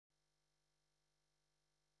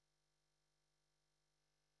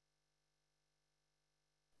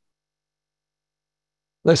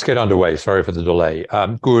Let's get underway. Sorry for the delay.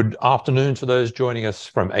 Good afternoon to those joining us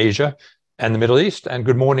from Asia and the Middle East, and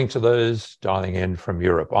good morning to those dialing in from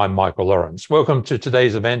Europe. I'm Michael Lawrence. Welcome to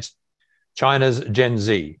today's event, China's Gen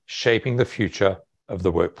Z, Shaping the Future of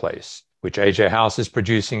the Workplace, which AJ House is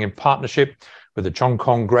producing in partnership with the Hong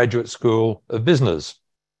Kong Graduate School of Business.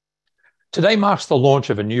 Today marks the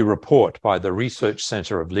launch of a new report by the Research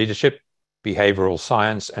Centre of Leadership, Behavioural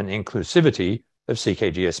Science and Inclusivity of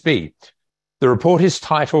CKGSB. The report is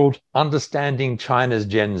titled Understanding China's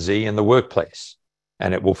Gen Z in the Workplace,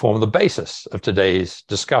 and it will form the basis of today's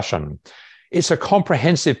discussion. It's a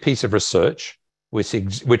comprehensive piece of research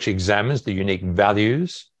which examines the unique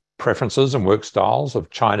values, preferences, and work styles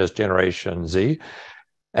of China's Generation Z,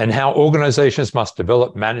 and how organizations must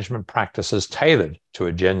develop management practices tailored to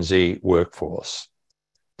a Gen Z workforce.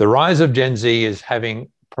 The rise of Gen Z is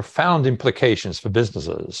having profound implications for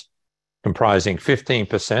businesses. Comprising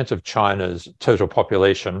 15% of China's total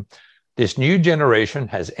population, this new generation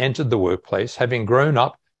has entered the workplace, having grown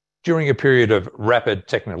up during a period of rapid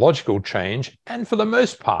technological change and, for the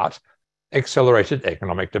most part, accelerated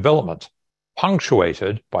economic development,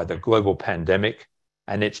 punctuated by the global pandemic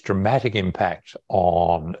and its dramatic impact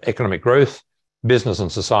on economic growth, business,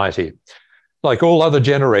 and society. Like all other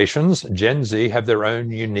generations, Gen Z have their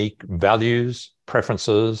own unique values,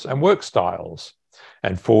 preferences, and work styles.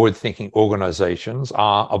 And forward-thinking organizations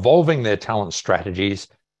are evolving their talent strategies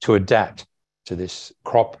to adapt to this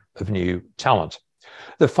crop of new talent.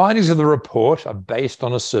 The findings of the report are based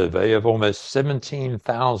on a survey of almost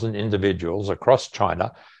 17,000 individuals across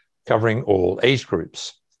China, covering all age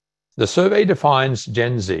groups. The survey defines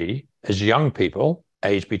Gen Z as young people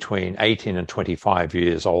aged between 18 and 25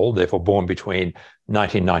 years old, therefore born between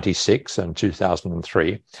 1996 and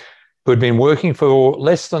 2003, who had been working for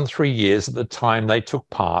less than 3 years at the time they took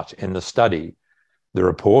part in the study. The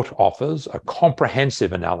report offers a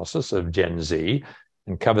comprehensive analysis of Gen Z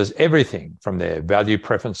and covers everything from their value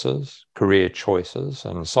preferences, career choices,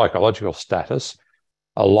 and psychological status,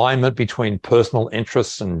 alignment between personal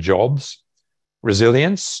interests and jobs,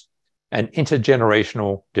 resilience, and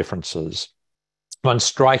intergenerational differences. One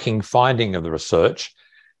striking finding of the research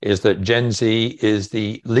is that Gen Z is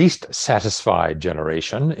the least satisfied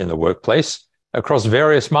generation in the workplace across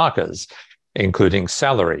various markers, including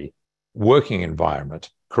salary, working environment,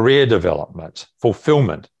 career development,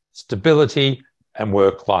 fulfillment, stability, and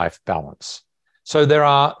work-life balance. So there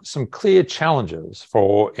are some clear challenges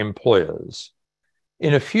for employers.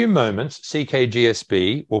 In a few moments,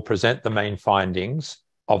 CKGSB will present the main findings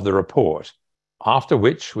of the report, after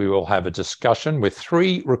which we will have a discussion with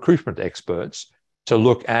 3 recruitment experts to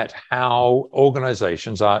look at how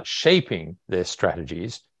organizations are shaping their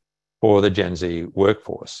strategies for the Gen Z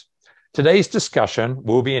workforce. Today's discussion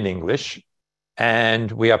will be in English,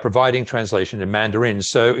 and we are providing translation in Mandarin.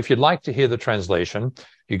 So if you'd like to hear the translation,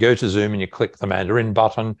 you go to Zoom and you click the Mandarin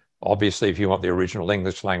button. Obviously, if you want the original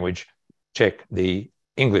English language, check the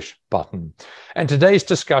English button. And today's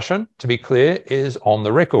discussion, to be clear, is on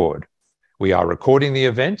the record. We are recording the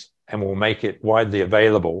event and we'll make it widely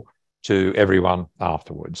available to everyone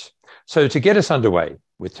afterwards. So to get us underway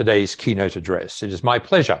with today's keynote address, it is my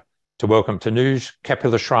pleasure to welcome Tanuj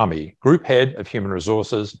Kapilaswamy, Group Head of Human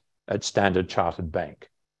Resources at Standard Chartered Bank.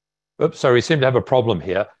 Oops, so we seem to have a problem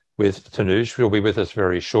here with Tanuj. She'll be with us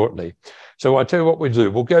very shortly. So I'll tell you what we'll do.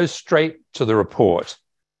 We'll go straight to the report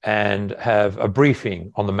and have a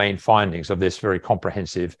briefing on the main findings of this very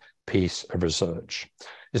comprehensive piece of research.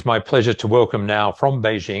 It's my pleasure to welcome now from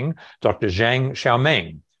Beijing, Dr. Zhang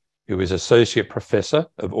Xiaomeng, who is Associate Professor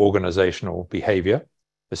of Organisational Behaviour,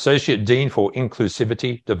 Associate Dean for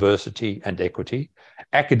Inclusivity, Diversity and Equity,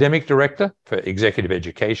 Academic Director for Executive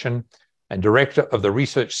Education, and Director of the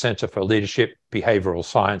Research Centre for Leadership, Behavioural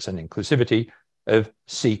Science and Inclusivity of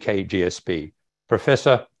CKGSB.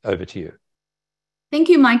 Professor, over to you. Thank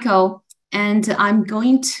you, Michael. And I'm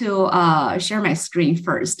going to share my screen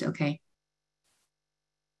first, okay?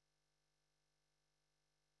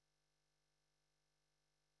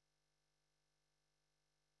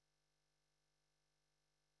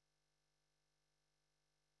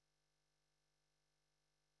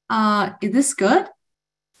 Is this good?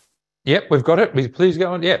 Yep, we've got it. Please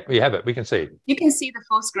go on. Yep, we have it. We can see. You can see the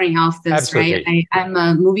full screen of this, Absolutely. Right?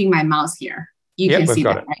 I'm moving my mouse here. You can see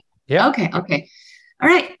that, right? Yeah. Okay. All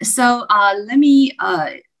right. So let me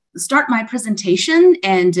start my presentation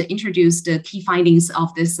and introduce the key findings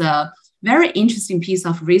of this very interesting piece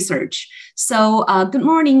of research. So good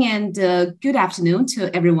morning and good afternoon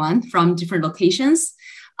to everyone from different locations.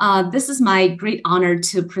 This is my great honor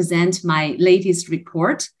to present my latest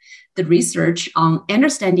report, the research on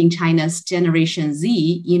understanding China's Generation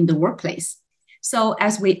Z in the workplace. So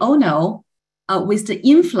as we all know, with the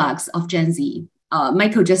influx of Gen Z,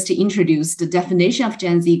 Michael just introduced the definition of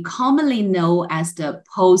Gen Z, commonly known as the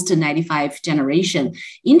post-95 generation,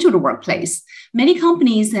 into the workplace. Many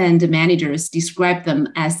companies and managers describe them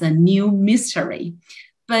as a new mystery,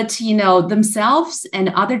 but themselves and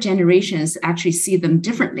other generations actually see them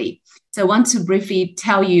differently. So I want to briefly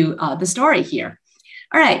tell you the story here.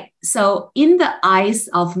 All right, so in the eyes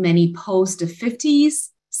of many post-50s,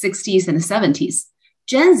 60s, and 70s,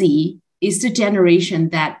 Gen Z is the generation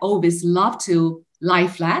that always love to lie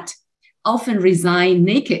flat, often resign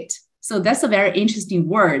naked. So that's a very interesting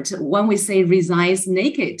word. When we say resigns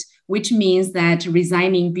naked, which means that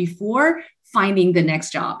resigning before finding the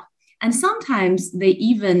next job. And sometimes they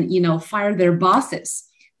even, fire their bosses.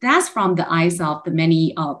 That's from the eyes of the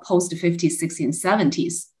many post-50s, 60s, and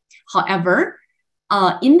 70s. However,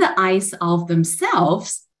 in the eyes of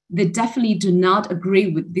themselves, they definitely do not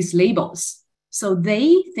agree with these labels. So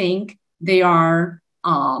they think they are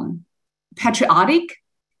patriotic,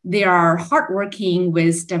 they are hardworking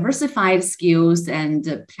with diversified skills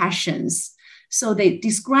and passions. So they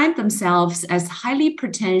describe themselves as highly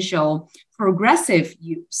potential, progressive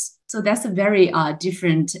youths. So that's a very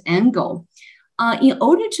different angle. In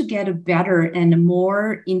order to get a better and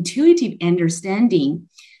more intuitive understanding,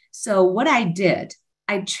 so what I did,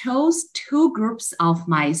 I chose two groups of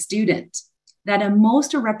my students that are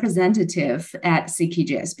most representative at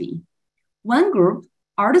CKGSB. One group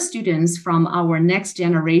are the students from our Next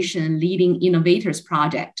Generation Leading Innovators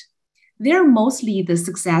project. They're mostly the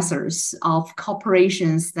successors of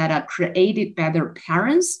corporations that are created by their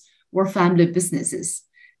parents or family businesses.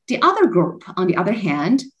 The other group, on the other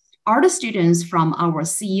hand, are the students from our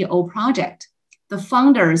CEO project, the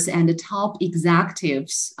founders and the top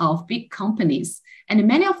executives of big companies, and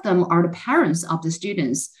many of them are the parents of the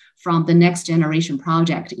students from the Next Generation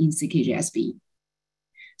project in CKGSB.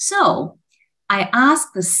 So I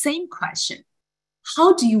asked the same question.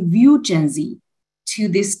 How do you view Gen Z to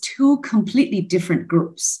these two completely different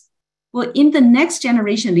groups? Well, in the Next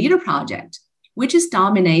Generation Leader project, which is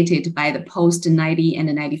dominated by the post-90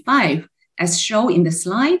 and 95, as shown in the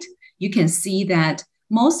slide, you can see that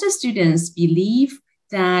most students believe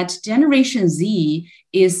that Generation Z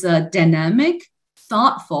is a dynamic,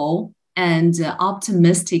 thoughtful, and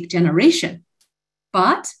optimistic generation.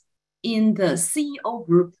 But in the CEO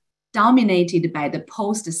group, dominated by the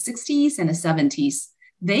post-60s and 70s,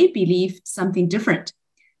 they believe something different.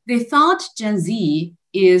 They thought Gen Z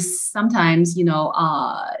is sometimes,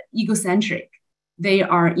 egocentric. They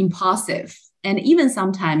are impulsive, and even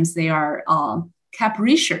sometimes they are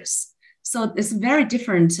capricious. So it's a very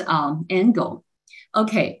different angle.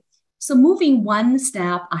 Okay, so moving one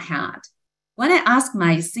step ahead, when I ask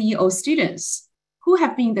my CEO students who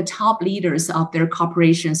have been the top leaders of their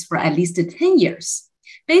corporations for at least 10 years,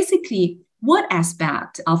 basically, what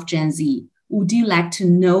aspect of Gen Z would you like to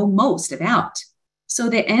know most about? So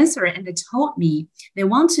they answered and they told me they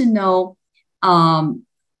want to know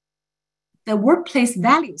the workplace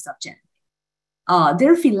values of Gen Z,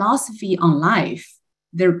 their philosophy on life,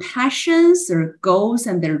 their passions, their goals,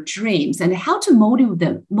 and their dreams, and how to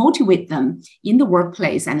motivate them in the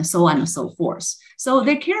workplace, and so on and so forth. So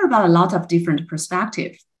they care about a lot of different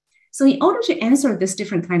perspectives. So in order to answer this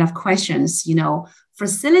different kind of questions,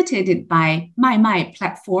 facilitated by my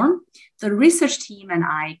platform, the research team and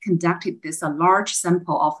I conducted a large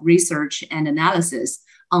sample of research and analysis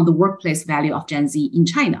on the workplace value of Gen Z in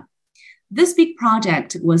China. This big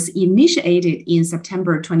project was initiated in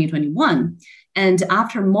September 2021, and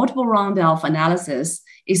after multiple rounds of analysis,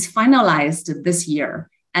 is finalized this year,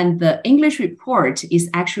 and the English report is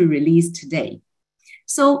actually released today.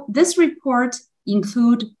 So this report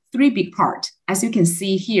includes three big parts, as you can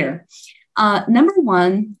see here. Number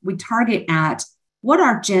one, we target at what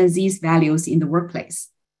are Gen Z's values in the workplace.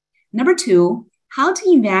 Number two, how to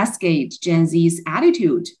investigate Gen Z's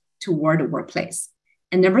attitude toward the workplace.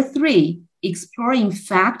 And number three, exploring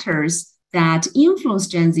factors that influence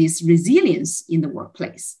Gen Z's resilience in the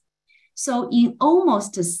workplace. So in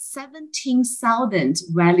almost 17,000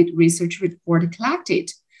 valid research reports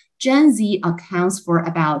collected, Gen Z accounts for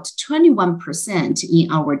about 21%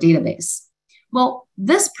 in our database. Well,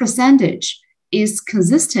 this percentage is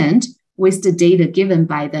consistent with the data given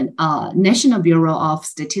by the National Bureau of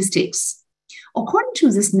Statistics. According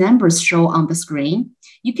to these numbers shown on the screen,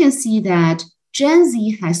 you can see that Gen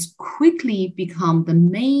Z has quickly become the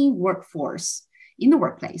main workforce in the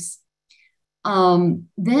workplace. Then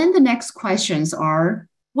the next questions are,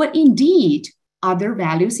 what indeed are their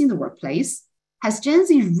values in the workplace? Has Gen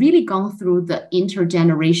Z really gone through the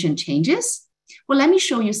intergeneration changes? Well, let me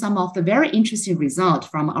show you some of the very interesting results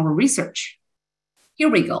from our research. Here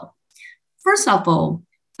we go. First of all,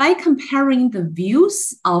 by comparing the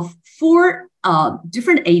views of four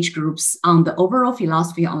different age groups on the overall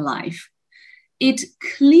philosophy on life, it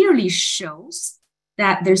clearly shows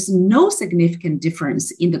that there's no significant difference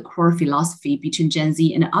in the core philosophy between Gen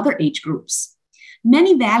Z and other age groups.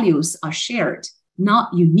 Many values are shared,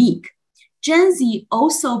 not unique. Gen Z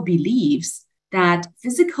also believes that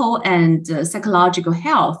physical and psychological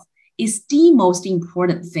health is the most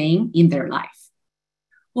important thing in their life.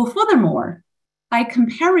 Well, furthermore, by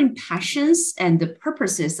comparing passions and the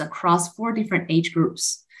purposes across four different age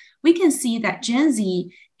groups, we can see that Gen Z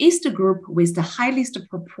is the group with the highest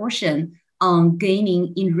proportion on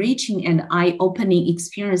gaining enriching and eye-opening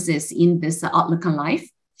experiences in this outlook on life.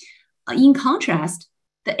 In contrast,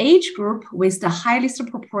 the age group with the highest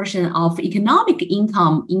proportion of economic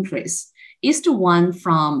income increase is the one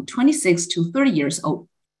from 26 to 30 years old.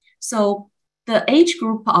 So the age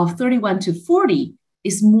group of 31 to 40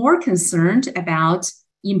 is more concerned about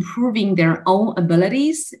improving their own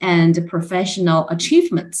abilities and professional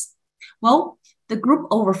achievements. Well, the group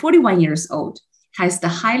over 41 years old has the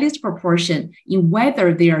highest proportion in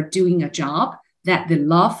whether they are doing a job that they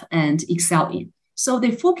love and excel in. So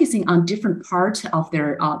they're focusing on different parts of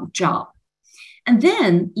their job. And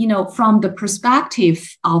then, from the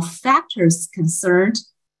perspective of factors concerned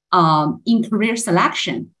in career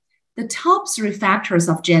selection, the top three factors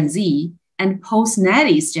of Gen Z and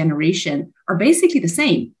post-90s generation are basically the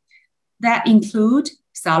same. That include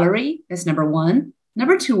salary, that's number one.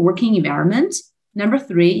 Number two, working environment. Number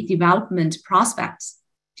three, development prospects.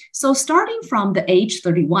 So starting from the age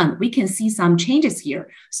 31, we can see some changes here.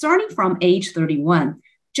 Starting from age 31,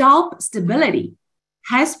 job stability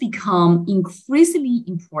has become increasingly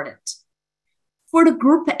important. For the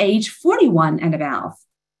group age 41 and above,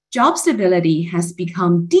 job stability has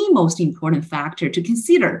become the most important factor to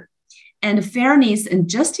consider. And fairness and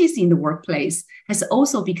justice in the workplace has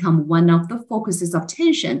also become one of the focuses of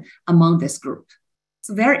attention among this group.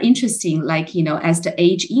 So very interesting, as the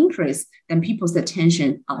age increase, then people's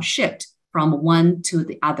attention shift from one to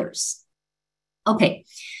the others. Okay,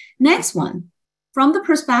 next one, from the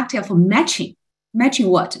perspective of matching. Matching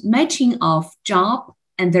what? Matching of job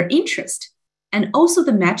and their interest, and also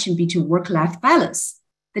the matching between work-life balance.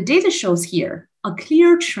 The data shows here a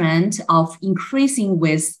clear trend of increasing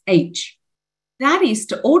with age. That is,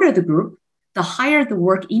 the older the group, the higher the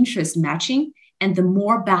work interest matching, and the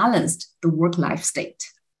more balanced the work-life state.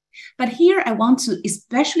 But here I want to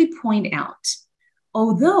especially point out,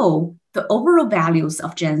 although the overall values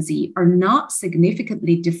of Gen Z are not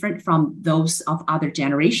significantly different from those of other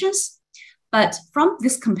generations, but from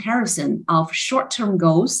this comparison of short-term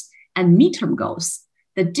goals and mid-term goals,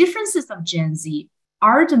 the differences of Gen Z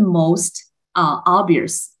are the most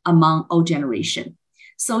obvious among all generations.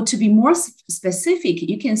 So to be more specific,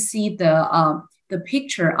 you can see the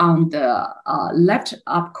picture on the left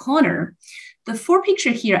up corner. The four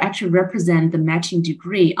pictures here actually represent the matching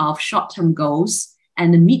degree of short-term goals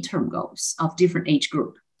and the mid-term goals of different age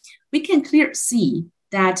group. We can clearly see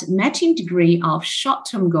that matching degree of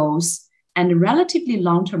short-term goals and the relatively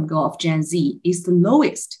long-term goal of Gen Z is the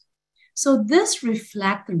lowest. So this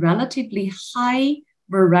reflects the relatively high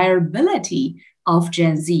variability of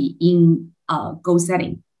Gen Z in goal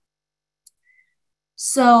setting.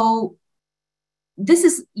 So this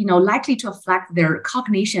is, likely to affect their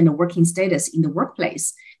cognition and working status in the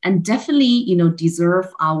workplace, and definitely, deserve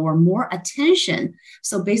our more attention.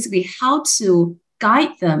 So basically, how to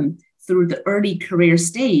guide them through the early career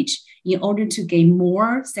stage in order to gain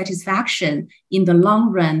more satisfaction in the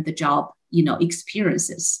long run, the job,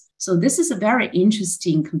 experiences. So this is a very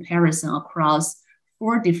interesting comparison across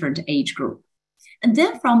four different age groups. And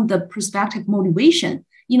then from the perspective of motivation,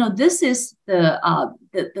 this is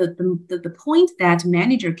the point that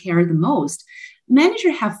manager care the most.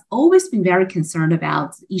 Managers have always been very concerned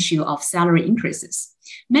about the issue of salary increases.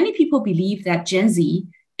 Many people believe that Gen Z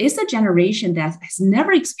is a generation that has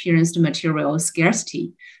never experienced material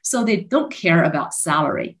scarcity, so they don't care about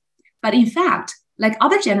salary. But in fact, like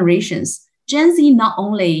other generations, Gen Z not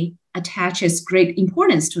only attaches great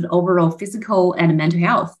importance to the overall physical and mental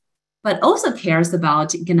health, but also cares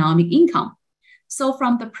about economic income. So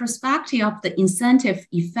from the perspective of the incentive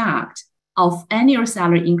effect of annual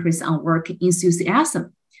salary increase on work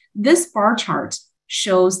enthusiasm, this bar chart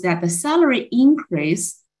shows that the salary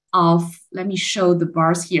increase of, let me show the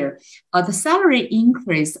bars here, the salary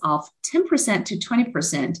increase of 10% to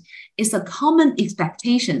 20% is a common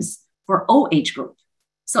expectations for all age group.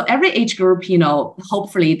 So every age group,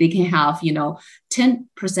 hopefully they can have, 10%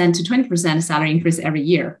 to 20% salary increase every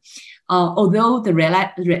year. Although the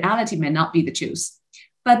reality may not be the truth.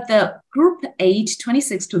 But the group age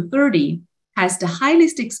 26 to 30 has the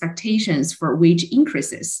highest expectations for wage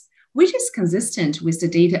increases, which is consistent with the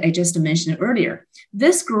data I just mentioned earlier.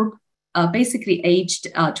 This group, basically aged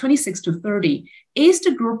 26 to 30, is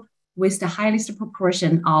the group with the highest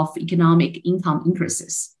proportion of economic income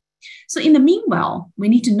increases. So in the meanwhile, we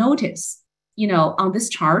need to notice, on this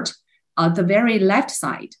chart, the very left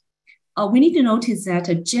side, we need to notice that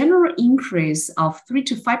a general increase of 3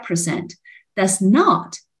 to 5% does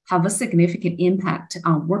not have a significant impact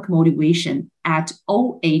on work motivation at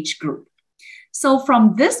all age group. So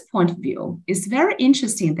from this point of view, it's very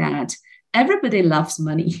interesting that everybody loves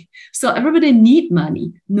money. So everybody need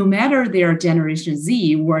money, no matter they're Generation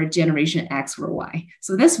Z or Generation X or Y.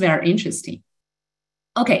 So that's very interesting.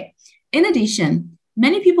 Okay, in addition,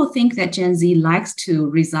 many people think that Gen Z likes to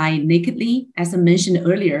resign nakedly, as I mentioned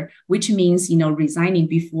earlier, which means, resigning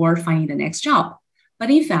before finding the next job. But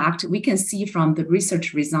in fact, we can see from the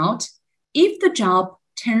research result, if the job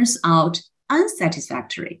turns out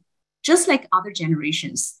unsatisfactory, just like other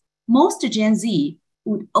generations, most Gen Z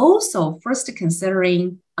would also first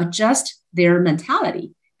considering adjust their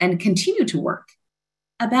mentality and continue to work.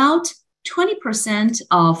 About 20%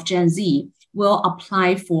 of Gen Z will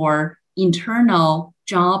apply for internal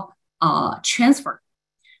job transfer.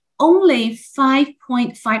 Only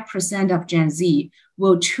 5.5% of Gen Z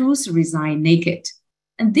will choose to resign naked.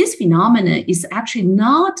 And this phenomenon is actually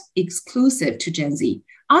not exclusive to Gen Z.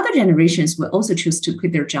 Other generations will also choose to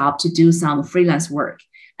quit their job to do some freelance work.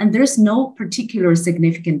 And there's no particular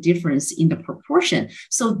significant difference in the proportion.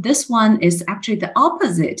 So this one is actually the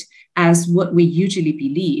opposite as what we usually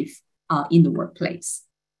believe in the workplace.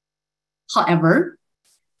 However,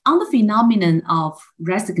 on the phenomenon of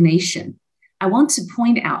resignation, I want to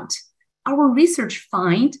point out our research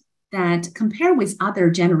finds that compared with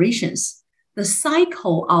other generations, the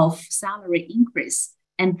cycle of salary increase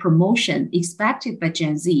and promotion expected by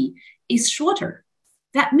Gen Z is shorter.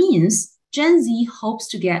 That means Gen Z hopes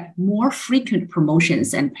to get more frequent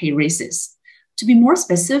promotions and pay raises. To be more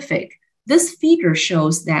specific, this figure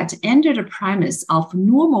shows that under the premise of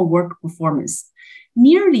normal work performance,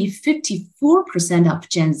 nearly 54% of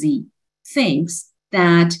Gen Z thinks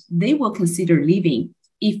that they will consider leaving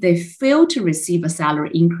if they fail to receive a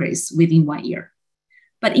salary increase within 1 year.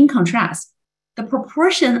 But in contrast, the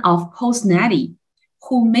proportion of post-natty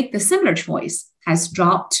who make the similar choice has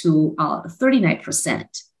dropped to 39%.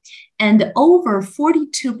 And over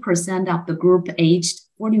 42% of the group aged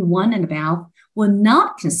 41 and above will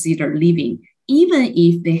not consider leaving, even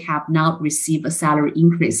if they have not received a salary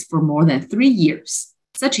increase for more than 3 years.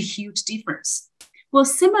 Such a huge difference. Well,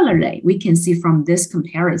 similarly, we can see from this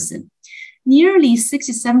comparison, nearly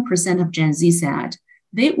 67% of Gen Z said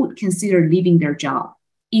they would consider leaving their job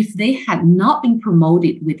if they had not been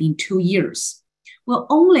promoted within 2 years. Well,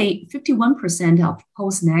 only 51% of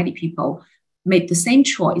post-natty people made the same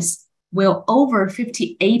choice, while over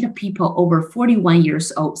 58% of people over 41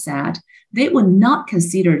 years old said they would not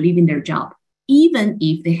consider leaving their job, even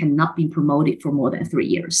if they had not been promoted for more than 3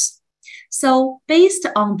 years. So based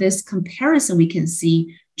on this comparison, we can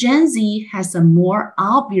see Gen Z has a more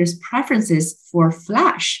obvious preferences for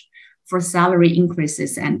flash, for salary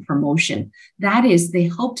increases and promotion. That is, they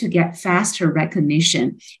hope to get faster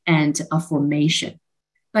recognition and affirmation.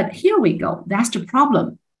 But here we go. That's the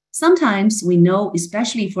problem. Sometimes we know,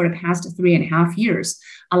 especially for the past 3.5 years,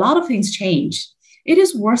 a lot of things change. It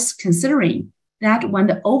is worth considering that when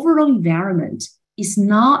the overall environment is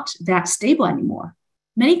not that stable anymore,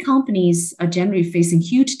 many companies are generally facing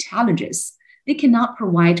huge challenges. They cannot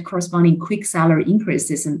provide corresponding quick salary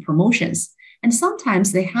increases and promotions. And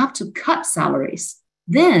sometimes they have to cut salaries.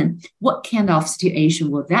 Then what kind of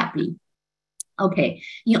situation will that be? Okay,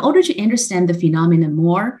 in order to understand the phenomenon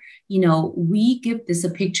more, we give this a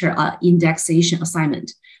picture indexation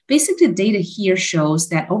assignment. Basically, the data here shows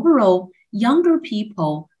that overall, younger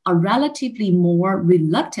people are relatively more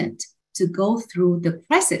reluctant to go through the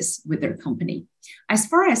crisis with their company. As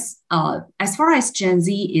far as Gen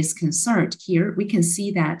Z is concerned here, we can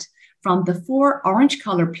see that from the 4 orange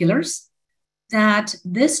color pillars, that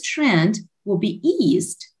this trend will be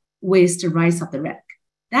eased with the rise of the rank.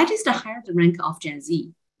 That is, the higher the rank of Gen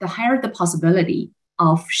Z, the higher the possibility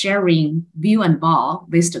of sharing view and ball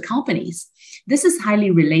with the companies. This is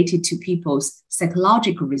highly related to people's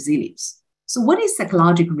psychological resilience. So what is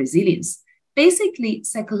psychological resilience? Basically,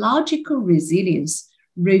 psychological resilience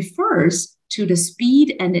refers to the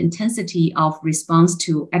speed and intensity of response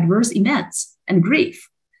to adverse events and grief.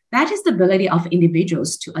 That is the ability of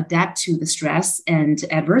individuals to adapt to the stress and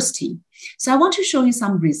adversity. So I want to show you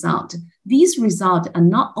some results. These results are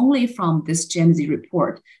not only from this Gen Z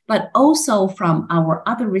report, but also from our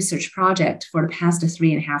other research project for the past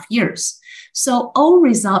 3.5 years. So all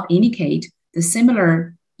results indicate the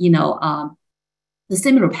similar, the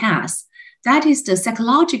similar path. That is, the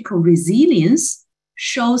psychological resilience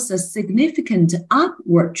shows a significant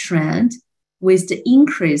upward trend with the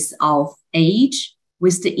increase of age,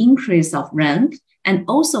 with the increase of rank, and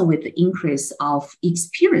also with the increase of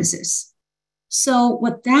experiences. So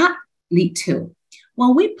what that lead to?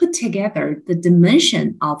 When we put together the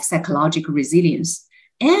dimension of psychological resilience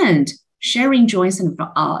and sharing joys and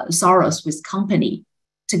sorrows with company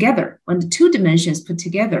together, when the two dimensions put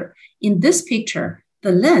together, in this picture,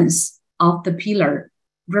 the length of the pillar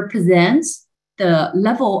represents the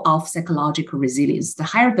level of psychological resilience. The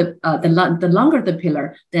higher the longer the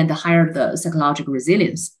pillar, then the higher the psychological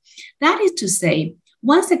resilience. That is to say,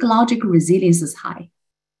 when psychological resilience is high,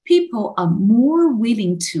 people are more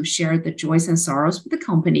willing to share the joys and sorrows with the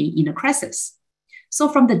company in a crisis. So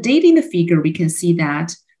from the data in the figure, we can see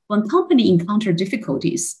that when company encounter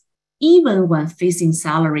difficulties, even when facing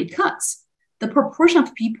salary cuts, the proportion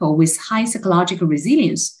of people with high psychological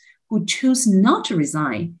resilience who choose not to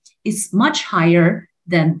resign is much higher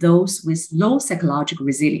than those with low psychological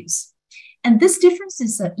resilience. And this difference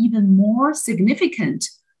is even more significant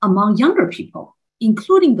among younger people,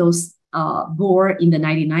 including those born in the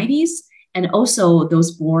 1990s and also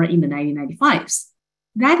those born in the 1995s.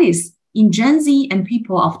 That is, in Gen Z and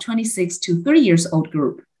people of 26 to 30 years old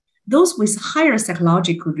group, those with higher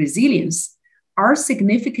psychological resilience are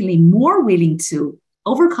significantly more willing to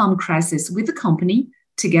overcome crisis with the company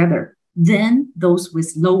together than those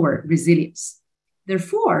with lower resilience.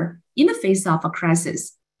 Therefore, in the face of a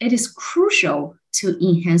crisis, it is crucial to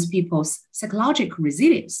enhance people's psychological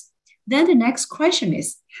resilience. Then the next question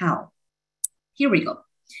is how? Here we go.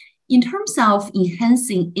 In terms of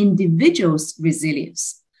enhancing individuals'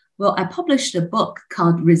 resilience, well, I published a book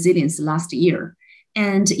called Resilience last year.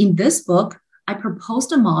 And in this book, I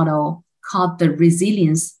proposed a model called the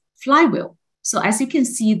resilience flywheel. So as you can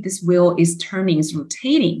see, this wheel is turning, is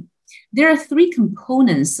rotating. There are three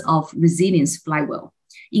components of resilience flywheel,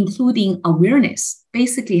 including awareness,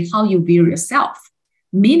 basically how you view yourself,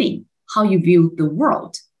 meaning how you view the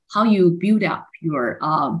world, how you build up your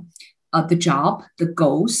the job, the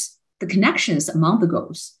goals, the connections among the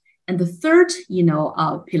goals. And the third,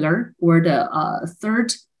 pillar or the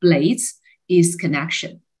third blades is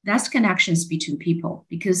connection. That's connections between people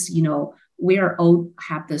because, we are all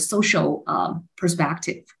have the social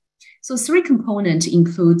perspective. So three components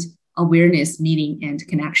include awareness, meaning, and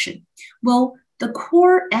connection. Well, the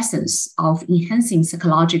core essence of enhancing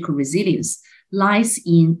psychological resilience lies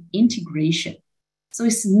in integration. So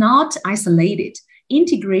it's not isolated.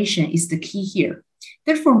 Integration is the key here.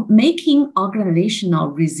 Therefore, making organizational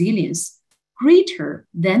resilience greater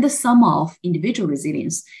than the sum of individual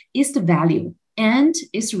resilience is the value and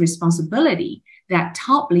is the responsibility that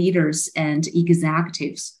top leaders and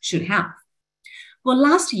executives should have. Well,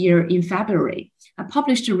 last year in February, I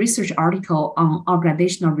published a research article on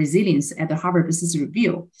organizational resilience at the Harvard Business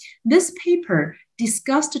Review. This paper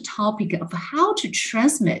discussed the topic of how to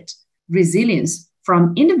transmit resilience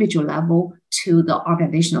from individual level to the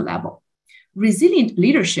organizational level. Resilient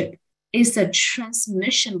leadership is a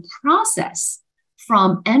transmission process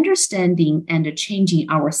from understanding and changing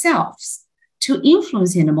ourselves to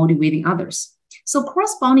influencing and motivating others. So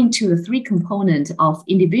corresponding to the three components of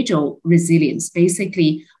individual resilience,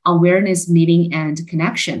 basically awareness, meaning, and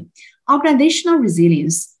connection, organizational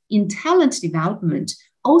resilience in talent development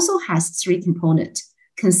also has three components: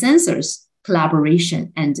 consensus,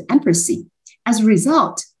 collaboration, and empathy. As a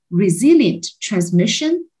result, resilient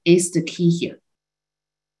transmission is the key here.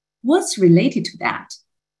 What's related to that?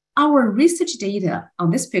 Our research data on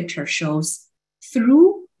this picture shows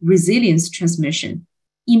through resilience transmission,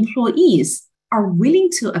 employees are willing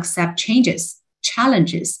to accept changes,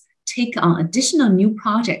 challenges, take on additional new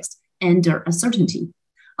projects under uncertainty.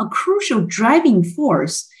 A crucial driving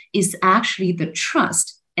force is actually the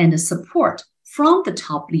trust and the support from the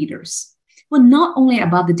top leaders. Well, not only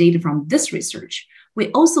about the data from this research,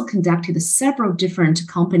 we also conducted several different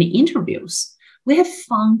company interviews. We have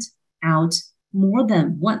found out more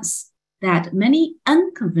than once that many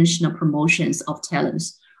unconventional promotions of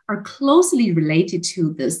talents are closely related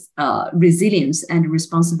to this resilience and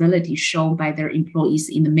responsibility shown by their employees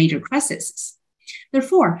in the major crises.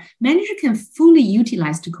 Therefore, managers can fully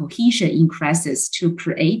utilize the cohesion in crisis to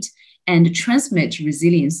create and transmit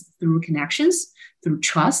resilience through connections, through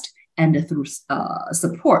trust, and through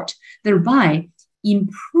support, thereby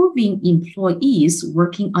improving employees'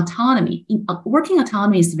 working autonomy. Working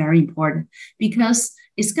autonomy is very important because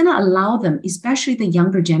it's going to allow them, especially the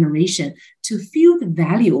younger generation, to feel the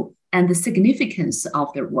value and the significance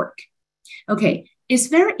of their work. Okay, it's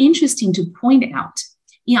very interesting to point out,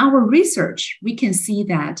 in our research, we can see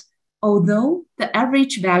that although the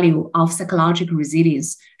average value of psychological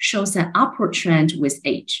resilience shows an upward trend with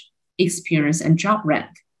age, experience, and job rank,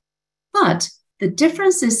 but the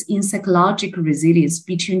differences in psychological resilience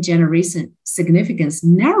between generation significance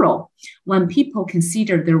narrow when people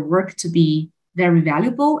consider their work to be very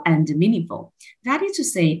valuable and meaningful. That is to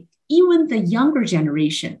say, even the younger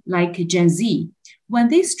generation, like Gen Z, when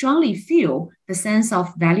they strongly feel the sense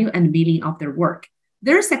of value and meaning of their work,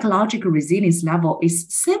 their psychological resilience level is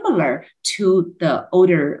similar to the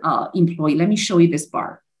older employee. Let me show you this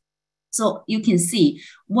bar. So you can see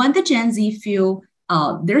when the Gen Z feel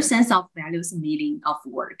their sense of values and meaning of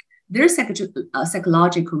work, their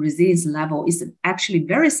psychological resilience level is actually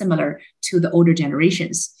very similar to the older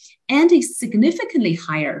generations and is significantly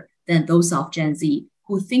higher than those of Gen Z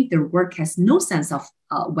who think their work has no sense of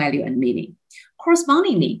value and meaning.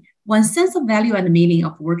 Correspondingly, when sense of value and meaning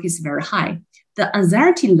of work is very high, the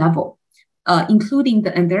anxiety level, including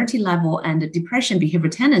the anxiety level and the depression behavior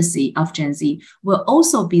tendency of Gen Z, will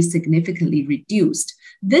also be significantly reduced.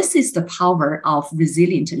 This is the power of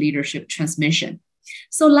resilient leadership transmission.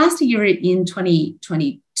 So last year in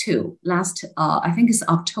 2022, I think it's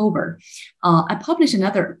October, I published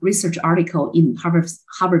another research article in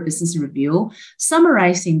Harvard Business Review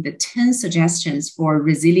summarizing the 10 suggestions for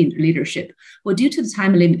resilient leadership. Well, due to the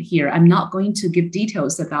time limit here, I'm not going to give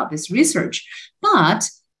details about this research, but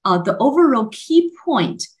the overall key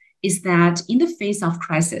point is that in the face of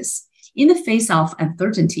crisis, in the face of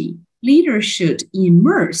uncertainty, leaders should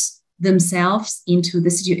immerse themselves into the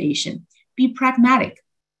situation, be pragmatic,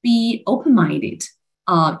 be open-minded,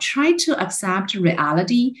 try to accept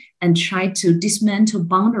reality and try to dismantle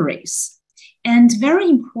boundaries. And very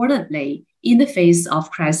importantly, in the face of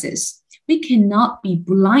crisis, we cannot be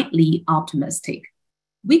blindly optimistic.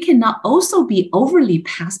 We cannot also be overly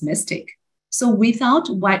pessimistic. So without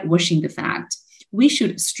whitewashing the fact, we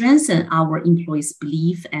should strengthen our employees'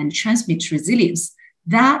 belief and transmit resilience.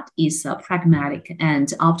 That is a pragmatic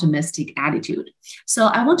and optimistic attitude. So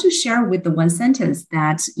I want to share with the one sentence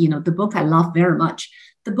that, the book I love very much.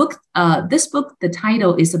 This book, the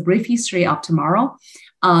title is A Brief History of Tomorrow.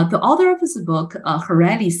 The author of this book,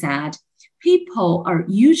 Harari, said, people are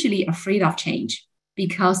usually afraid of change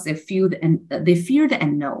because they fear the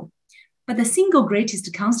unknown. But the single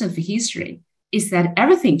greatest constant for history is that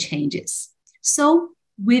everything changes. So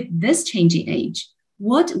with this changing age,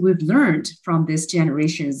 what we've learned from this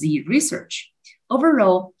Generation Z research.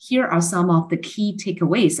 Overall, here are some of the key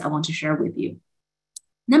takeaways I want to share with you.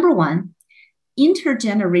 Number one,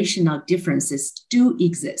 intergenerational differences do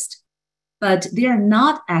exist, but they are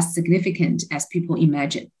not as significant as people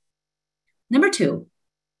imagine. Number two,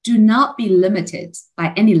 do not be limited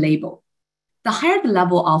by any label. The higher the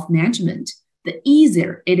level of management, the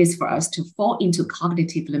easier it is for us to fall into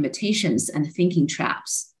cognitive limitations and thinking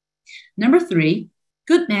traps. Number three,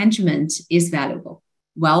 good management is valuable,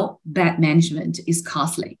 while bad management is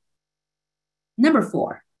costly. Number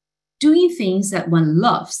four, doing things that one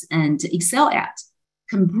loves and excel at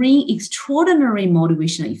can bring extraordinary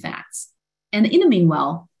motivational effects. And in the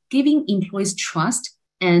meanwhile, giving employees trust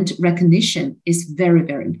and recognition is very,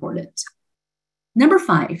 very important. Number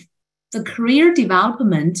five, the career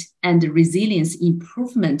development and the resilience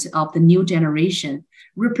improvement of the new generation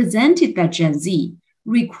represented by Gen Z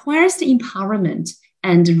requires the empowerment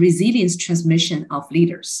and resilience transmission of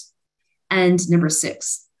leaders. And number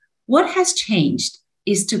six, what has changed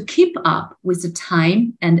is to keep up with the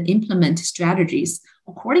time and implement strategies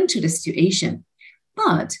according to the situation.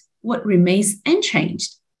 But what remains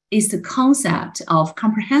unchanged is the concept of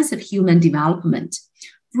comprehensive human development,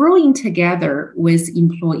 growing together with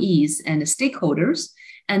employees and stakeholders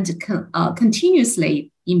and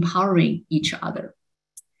continuously empowering each other.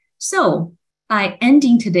 So, by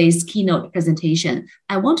ending today's keynote presentation,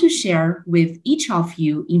 I want to share with each of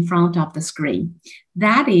you in front of the screen.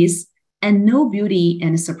 That is, and no beauty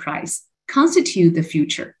and surprise constitute the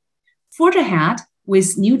future. Forge ahead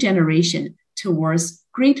with new generation towards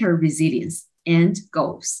greater resilience and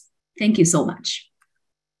goals. Thank you so much.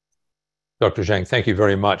 Dr. Zhang, thank you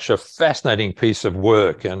very much. A fascinating piece of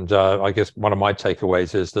work. And I guess one of my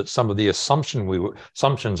takeaways is that some of the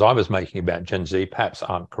assumptions I was making about Gen Z perhaps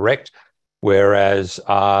aren't correct, whereas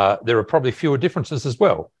there are probably fewer differences as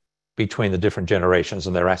well between the different generations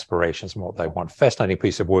and their aspirations and what they want. Fascinating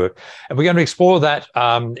piece of work. And we're going to explore that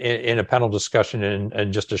in a panel discussion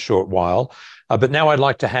in just a short while. But now I'd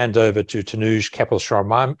like to hand over to Tanuj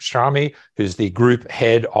Kapil-Sharmi, who's the Group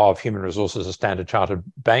Head of Human Resources at Standard Chartered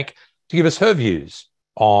Bank, to give us her views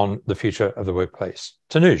on the future of the workplace.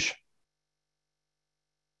 Tanuj.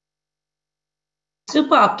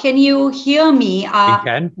 Super. Can you hear me? We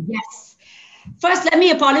can. Yes. First, let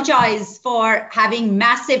me apologize for having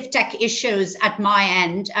massive tech issues at my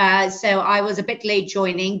end. So I was a bit late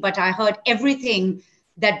joining, but I heard everything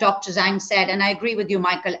that Dr. Zhang said. And I agree with you,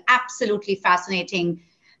 Michael. Absolutely fascinating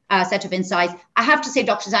set of insights. I have to say,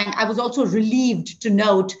 Dr. Zhang, I was also relieved to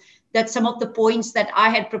note that some of the points that I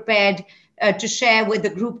had prepared to share with the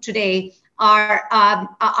group today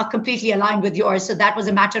are completely aligned with yours. So that was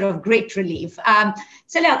a matter of great relief.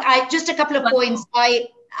 So look, just a couple of points I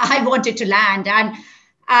wanted to land. And,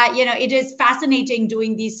 it is fascinating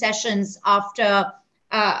doing these sessions after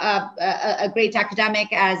a great academic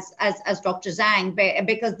as Dr. Zhang,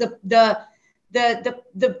 because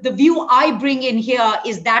the view I bring in here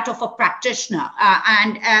is that of a practitioner.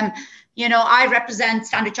 I represent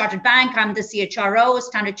Standard Chartered Bank. I'm the CHRO.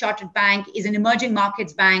 Standard Chartered Bank is an emerging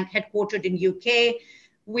markets bank headquartered in UK.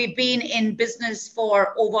 We've been in business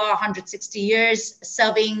for over 160 years,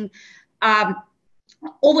 serving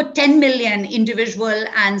over 10 million individual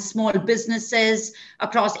and small businesses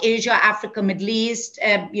across Asia, Africa, Middle East,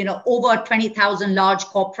 over 20,000 large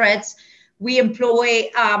corporates. We employ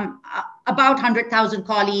about 100,000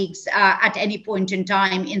 colleagues at any point in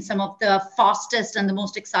time in some of the fastest and the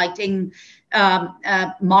most exciting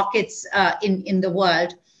markets in the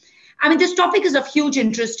world. I mean, this topic is of huge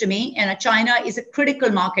interest to me, and China is a critical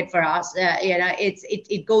market for us.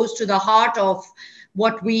 It goes to the heart of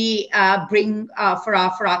what we bring for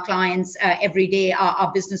our clients every day,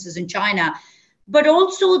 our businesses in China. But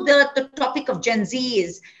also the topic of Gen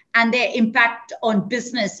Zs and their impact on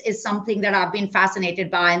business is something that I've been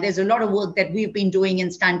fascinated by. And there's a lot of work that we've been doing in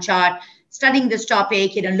StanChart, studying this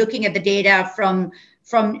topic, looking at the data from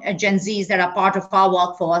Gen Zs that are part of our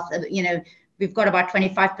workforce. We've got about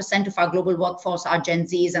 25% of our global workforce are Gen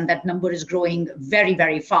Zs, and that number is growing very,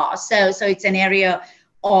 very fast. So it's an area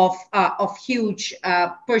of huge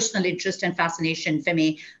personal interest and fascination for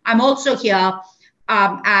me. I'm also here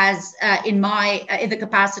in the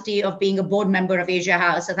capacity of being a board member of Asia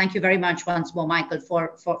House. So thank you very much once more, Michael,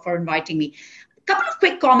 for inviting me. A couple of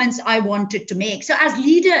quick comments I wanted to make. So as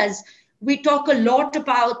leaders, we talk a lot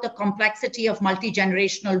about the complexity of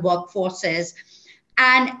multi-generational workforces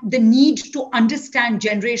and the need to understand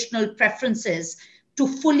generational preferences to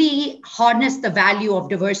fully harness the value of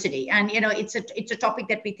diversity. And, it's a topic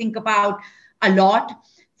that we think about a lot.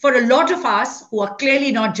 For a lot of us who are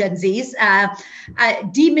clearly not Gen Zs,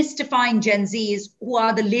 demystifying Gen Zs, who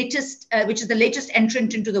are the latest, which is the latest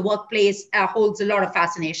entrant into the workplace, holds a lot of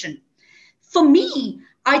fascination. For me,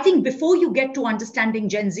 I think before you get to understanding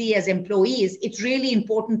Gen Z as employees, it's really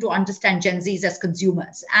important to understand Gen Zs as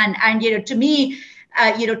consumers. And to me,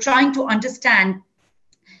 trying to understand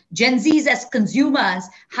Gen Zs as consumers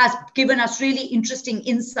has given us really interesting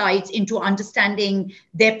insights into understanding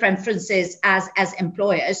their preferences as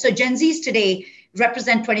employers. So Gen Zs today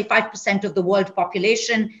represent 25% of the world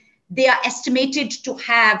population. They are estimated to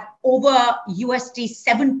have over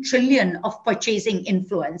 $7 trillion of purchasing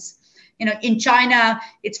influence. In China,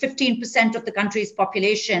 it's 15% of the country's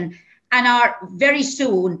population and are very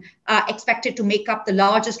soon expected to make up the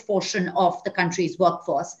largest portion of the country's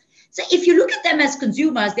workforce. So if you look at them as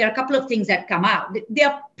consumers, there are a couple of things that come out. They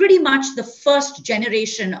are pretty much the first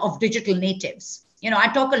generation of digital natives. I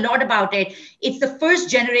talk a lot about it. It's the first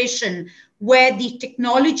generation where the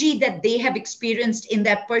technology that they have experienced in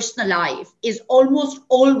their personal life is almost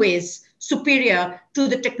always superior to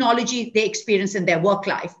the technology they experience in their work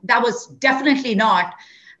life. That was definitely not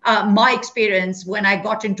my experience when I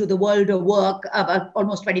got into the world of work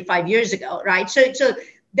almost 25 years ago, right? So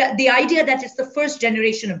the idea that it's the first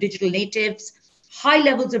generation of digital natives, high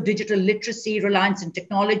levels of digital literacy, reliance on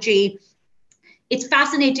technology. It's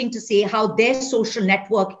fascinating to see how their social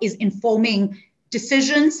network is informing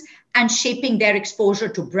decisions and shaping their exposure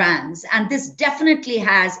to brands. And this definitely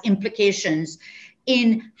has implications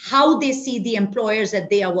in how they see the employers that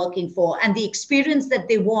they are working for and the experience that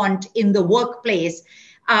they want in the workplace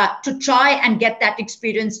to try and get that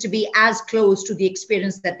experience to be as close to the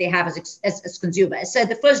experience that they have as consumers. So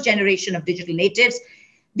the first generation of digital natives,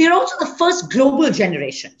 they're also the first global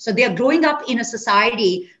generation. So they are growing up in a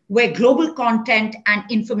society where global content and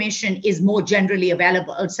information is more generally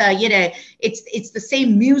available. So, it's the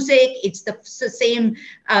same music, it's the same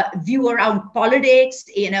view around politics,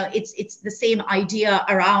 it's the same idea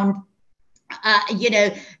around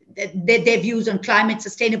their views on climate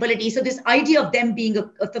sustainability. So this idea of them being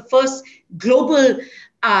the first global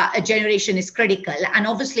generation is critical. And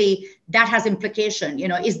obviously that has implication.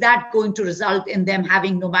 Is that going to result in them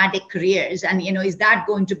having nomadic careers? And, is that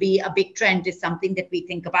going to be a big trend is something that we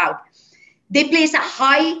think about. They place a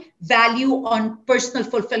high value on personal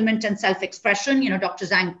fulfillment and self-expression. Dr.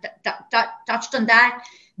 Zhang touched on that.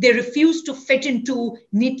 They refuse to fit into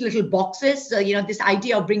neat little boxes. This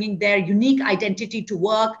idea of bringing their unique identity to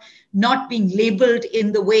work, not being labeled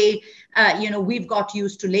in the way, we've got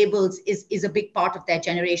used to labels is a big part of their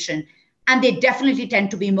generation. And they definitely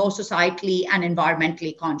tend to be more societally and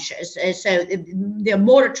environmentally conscious. So they're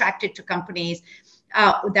more attracted to companies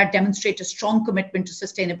that demonstrate a strong commitment to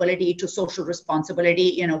sustainability, to social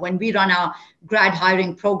responsibility. When we run our grad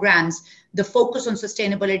hiring programs, the focus on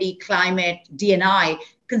sustainability, climate, D&I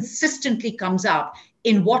consistently comes up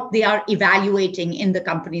in what they are evaluating in the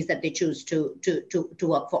companies that they choose to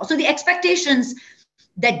work for. So the expectations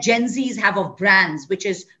that Gen Zs have of brands, which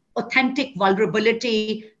is authentic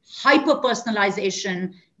vulnerability,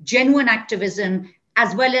 hyper-personalization, genuine activism,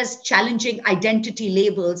 as well as challenging identity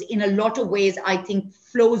labels, in a lot of ways, I think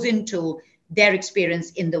flows into their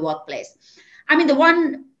experience in the workplace. I mean, the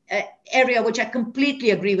one area which I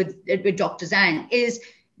completely agree with Dr. Zhang is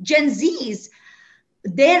Gen Zs,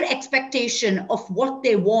 their expectation of what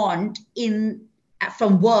they want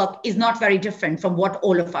from work is not very different from what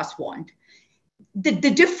all of us want. The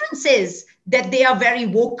difference is that they are very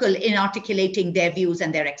vocal in articulating their views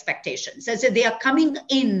and their expectations. So they are coming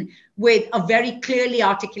in with a very clearly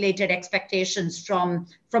articulated expectations from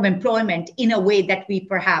employment in a way that we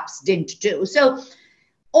perhaps didn't do. So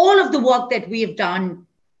all of the work that we have done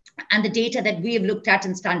and the data that we have looked at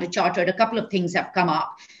in Standard Chartered, a couple of things have come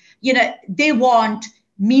up. They want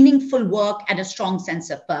meaningful work and a strong sense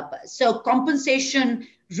of purpose. So compensation,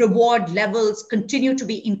 reward levels continue to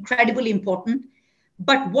be incredibly important.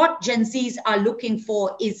 But what Gen Zs are looking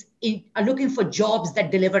for are looking for jobs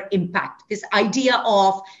that deliver impact. This idea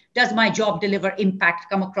of, does my job deliver impact,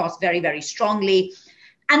 come across very, very strongly.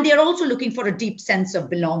 And they're also looking for a deep sense of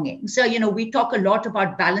belonging. So, we talk a lot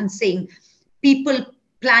about balancing people,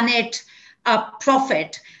 planet,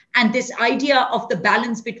 profit. And this idea of the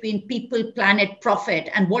balance between people, planet, profit,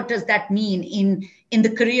 and what does that mean in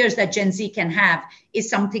the careers that Gen Z can have is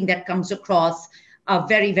something that comes across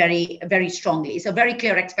very, very, very strongly. So very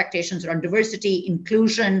clear expectations around diversity,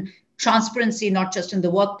 inclusion, transparency, not just in the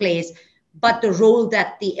workplace, but the role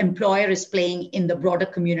that the employer is playing in the broader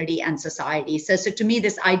community and society. So to me,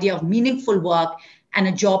 this idea of meaningful work and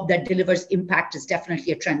a job that delivers impact is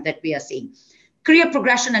definitely a trend that we are seeing. Career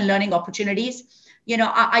progression and learning opportunities.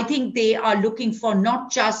 I think they are looking for not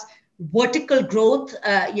just vertical growth,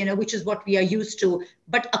 which is what we are used to,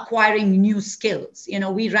 but acquiring new skills.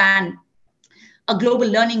 We ran a global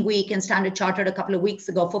learning week in Standard Chartered a couple of weeks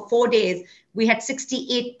ago. For 4 days, we had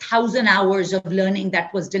 68,000 hours of learning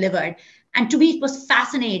that was delivered. And to me, it was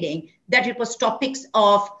fascinating that it was topics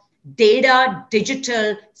of data,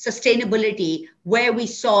 digital, sustainability, where we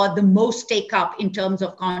saw the most take up in terms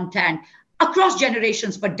of content across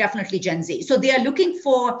generations, but definitely Gen Z. So they are looking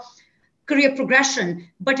for career progression,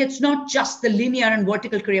 but it's not just the linear and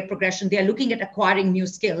vertical career progression. They are looking at acquiring new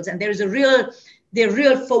skills. And there is a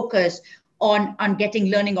real focus on getting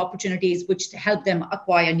learning opportunities which help them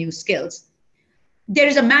acquire new skills. There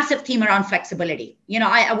is a massive theme around flexibility.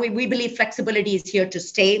 We believe flexibility is here to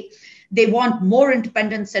stay. They want more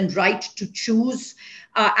independence and right to choose,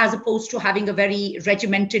 as opposed to having a very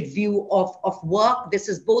regimented view of work. This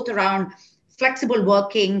is both around flexible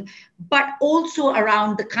working, but also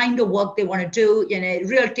around the kind of work they want to do.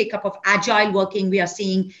 Real take up of agile working we are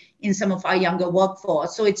seeing in some of our younger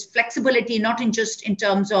workforce. So it's flexibility, not just in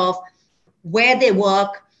terms of where they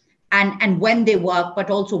work and when they work, but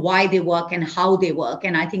also why they work and how they work.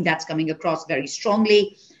 And I think that's coming across very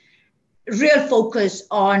strongly. Real focus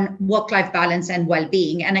on work-life balance and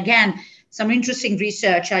well-being. And again, some interesting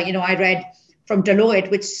research, I read from Deloitte,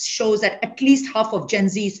 which shows that at least half of Gen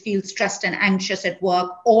Zs feel stressed and anxious at work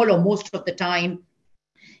all or most of the time,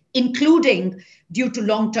 including due to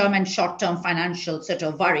long-term and short-term financial sort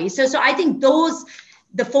of worries. So I think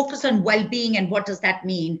the focus on well-being and what does that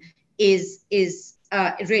mean is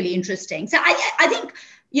really interesting. So I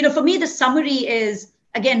think, for me, the summary is,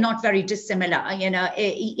 again, not very dissimilar.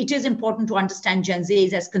 It is important to understand Gen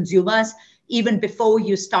Zs as consumers, even before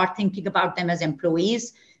you start thinking about them as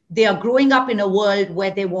employees. They are growing up in a world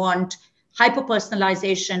where they want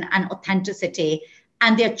hyper-personalization and authenticity,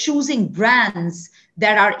 and they're choosing brands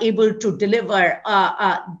that are able to deliver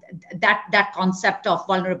that concept of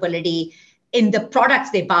vulnerability in the products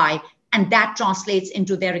they buy, and that translates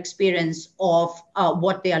into their experience of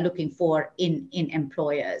what they are looking for in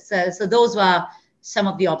employers. So those were some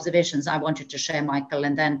of the observations I wanted to share, Michael,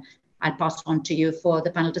 and then I'll pass on to you for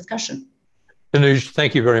the panel discussion. Tanuj,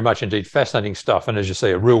 thank you very much indeed. Fascinating stuff. And as you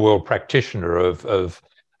say, a real world practitioner of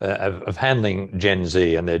handling Gen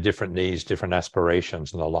Z and their different needs, different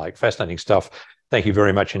aspirations and the like. Fascinating stuff. Thank you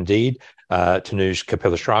very much indeed. Tanuj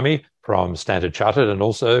Kapillaswamy from Standard Chartered, and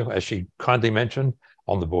also, as she kindly mentioned,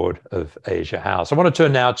 on the board of Asia House. I want to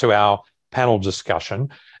turn now to our panel discussion,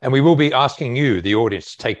 and we will be asking you, the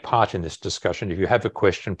audience, to take part in this discussion. If you have a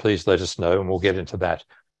question, please let us know, and we'll get into that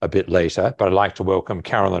a bit later. But I'd like to welcome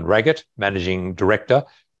Carolyn Raggett, Managing Director,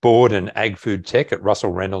 Board and Ag-Food Tech at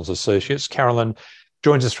Russell Reynolds Associates. Carolyn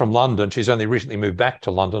joins us from London. She's only recently moved back to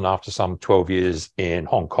London after some 12 years in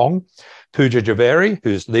Hong Kong. Pooja Javeri,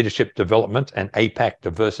 who's Leadership Development and APAC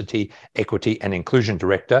Diversity, Equity and Inclusion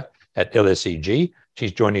Director at LSEG.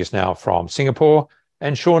 She's joining us now from Singapore.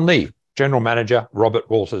 And Sean Lee, General Manager, Robert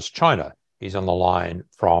Walters China. He's on the line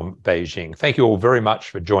from Beijing. Thank you all very much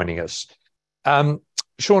for joining us.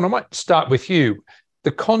 Sean, I might start with you.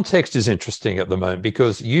 The context is interesting at the moment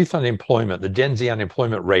because youth unemployment, the Gen Z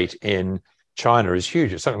unemployment rate in China is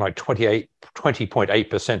huge. It's something like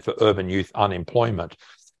 20.8% for urban youth unemployment.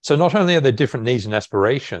 So not only are there different needs and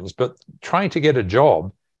aspirations, but trying to get a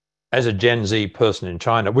job as a Gen Z person in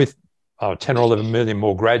China with 10 or 11 million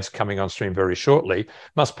more grads coming on stream very shortly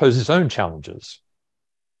must pose its own challenges.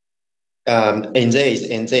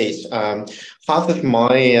 Indeed. Half of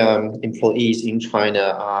my employees in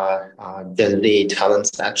China are Gen Z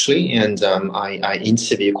talents, actually, and I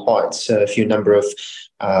interview quite a few number of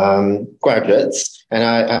graduates. And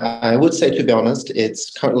I would say, to be honest,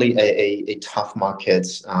 it's currently a tough market,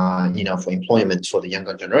 for employment for the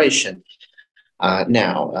younger generation.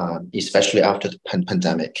 Now, especially after the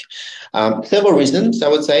pandemic. Several reasons, I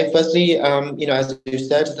would say. Firstly, as you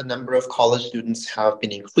said, the number of college students have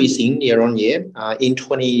been increasing year on year. In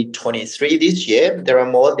 2023, this year, there are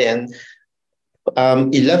more than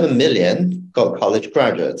 11 million college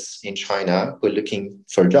graduates in China who are looking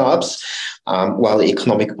for jobs, while the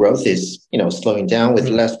economic growth is, slowing down with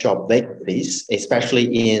less job vacancies, especially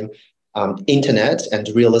in internet and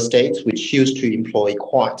real estate, which used to employ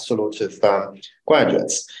quite a lot of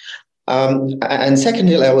graduates. And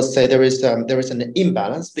secondly, I would say there is an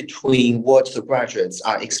imbalance between what the graduates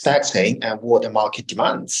are expecting and what the market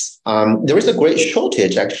demands. There is a great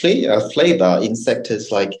shortage, actually, of labor in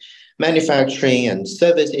sectors like manufacturing and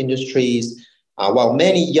service industries, while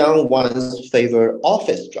many young ones favor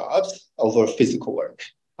office jobs over physical work.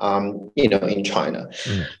 In China.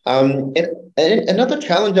 And another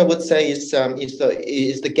challenge I would say is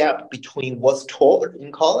the gap between what's taught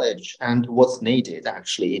in college and what's needed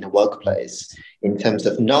actually in a workplace in terms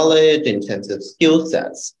of knowledge, in terms of skill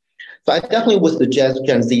sets. So I definitely would suggest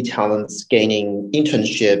Gen Z talents gaining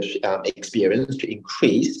internship experience to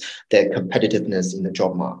increase their competitiveness in the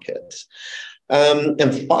job market.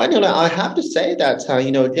 And finally, I have to say that,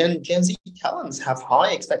 Gen Z talents have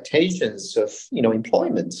high expectations of,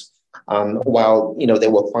 employment, while, they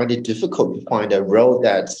will find it difficult to find a role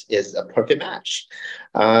that is a perfect match.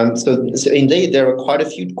 So indeed, there are quite a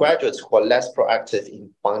few graduates who are less proactive in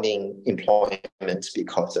finding employment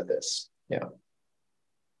because of this. Yeah.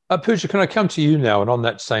 Pooja, can I come to you now? And on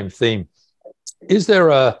that same theme, is there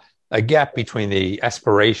a gap between the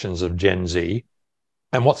aspirations of Gen Z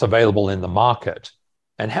and what's available in the market,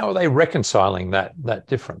 and how are they reconciling that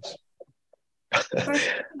difference?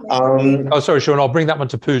 Sorry, Sean, I'll bring that one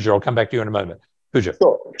to Pooja. I'll come back to you in a moment. Pooja.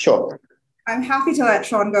 Sure. I'm happy to let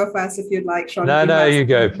Sean go first if you'd like, Sean. No, you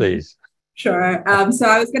go, please. Sure. So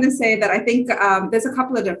I was going to say that I think there's a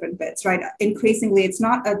couple of different bits, right? Increasingly, it's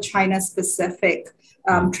not a China-specific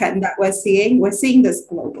trend that we're seeing. We're seeing this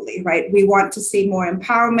globally, right? We want to see more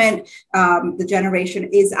empowerment. The generation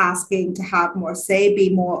is asking to have more say, be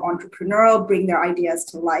more entrepreneurial, bring their ideas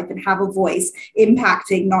to life, and have a voice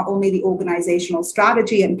impacting not only the organizational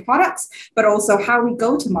strategy and products, but also how we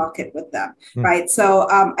go to market with them, right? So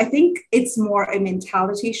I think it's more a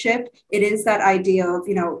mentality shift. It is that idea of,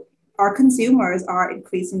 our consumers are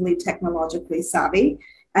increasingly technologically savvy,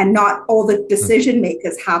 and not all the decision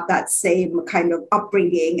makers have that same kind of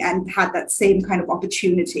upbringing and had that same kind of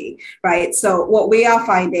opportunity, right? So what we are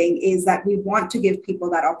finding is that we want to give people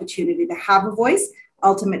that opportunity to have a voice,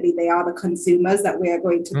 ultimately they are the consumers that we are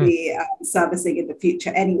going to be servicing in the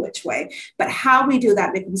future any which way. But how we do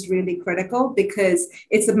that becomes really critical, because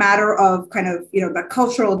it's a matter of kind of, the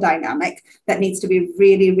cultural dynamic that needs to be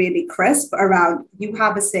really, really crisp around, you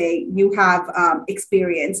have a say, you have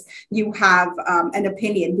experience, you have an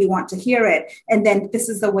opinion, we want to hear it. And then this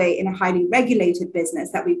is the way in a highly regulated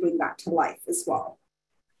business that we bring that to life as well.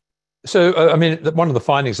 So, one of the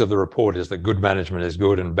findings of the report is that good management is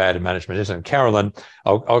good and bad management isn't. Carolyn,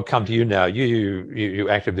 I'll come to you now. You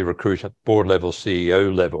actively recruit at board level,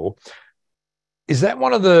 CEO level. Is that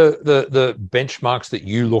one of the benchmarks that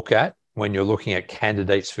you look at when you're looking at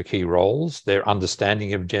candidates for key roles? Their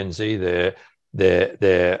understanding of Gen Z,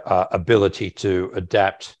 their ability to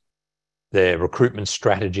adapt their recruitment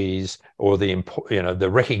strategies, or the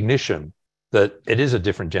recognition that it is a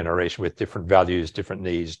different generation with different values, different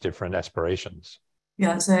needs, different aspirations?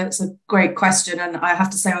 Yeah, it's a great question. And I have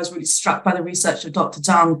to say, I was really struck by the research of Dr.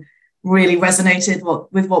 Zhang, really resonated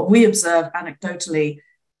with what we observe anecdotally.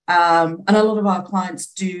 And a lot of our clients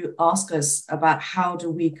do ask us about how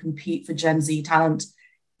do we compete for Gen Z talent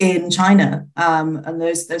in China. And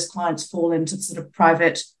those clients fall into sort of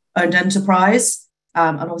private owned enterprise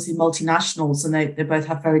and obviously multinationals, and they both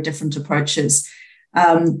have very different approaches.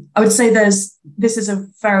 I would say this is a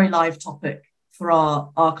very live topic for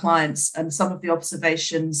our clients, and some of the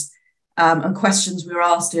observations and questions we were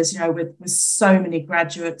asked is, with so many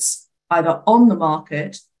graduates either on the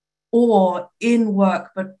market or in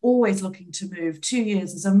work, but always looking to move, 2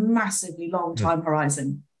 years is a massively long time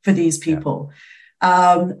horizon for these people.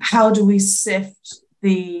 How do we sift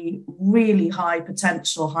the really high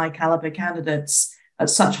potential, high caliber candidates at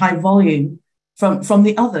such high volume from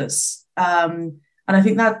the others? And I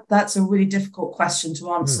think that's a really difficult question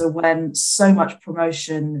to answer when so much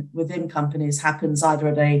promotion within companies happens either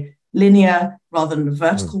at a linear rather than a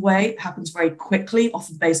vertical way. It happens very quickly,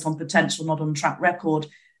 often based on potential, not on track record.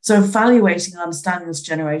 So evaluating and understanding this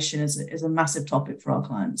generation is a massive topic for our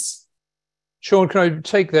clients. Sean, can I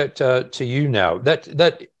take that to you now? That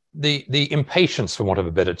the impatience, for want of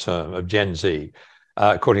a better term, of Gen Z,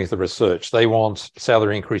 according to the research, they want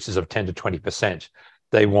salary increases of 10 to 20%.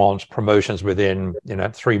 They want promotions within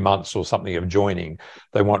 3 months or something of joining.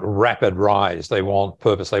 They want rapid rise. They want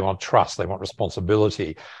purpose. They want trust. They want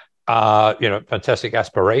responsibility. Fantastic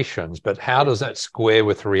aspirations. But how does that square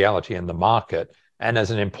with reality in the market? And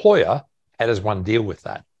as an employer, how does one deal with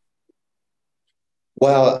that?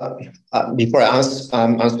 Well, before I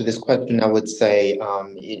answer this question, I would say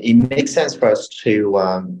it makes sense for us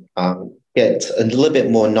to get a little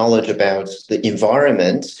bit more knowledge about the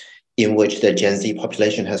environment in which the Gen Z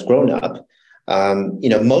population has grown up.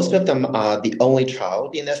 Most of them are the only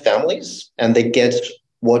child in their families, and they get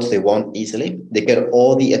what they want easily. They get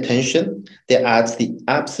all the attention. They're at the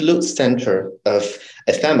absolute center of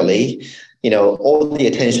a family. All the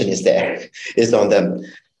attention is on them.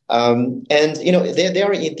 They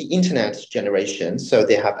are in the internet generation, so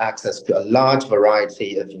they have access to a large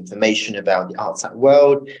variety of information about the outside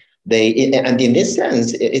world. And in this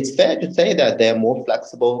sense, it's fair to say that they're more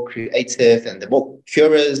flexible, creative, and they're more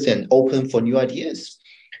curious and open for new ideas.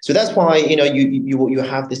 So that's why you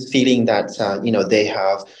have this feeling that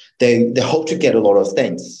they hope to get a lot of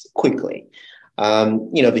things quickly,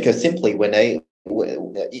 because simply when they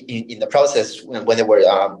in the process when they were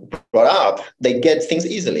brought up, they get things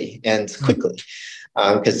easily and quickly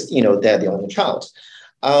because they're the only child.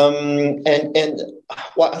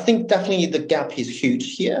 Well, I think definitely the gap is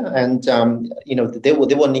huge here, and they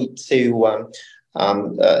will need to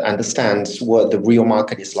understand what the real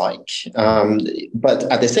market is like. But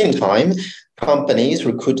at the same time, companies,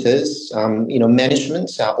 recruiters,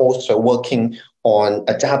 management are also working on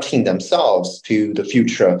adapting themselves to the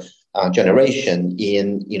future generation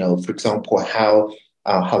in, for example, how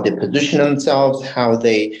they position themselves, how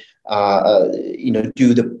they,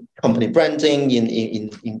 do the company branding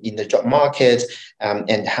in the job market,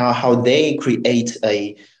 and how they create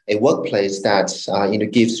a workplace that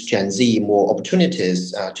gives Gen Z more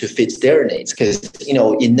opportunities to fit their needs, because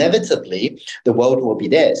inevitably the world will be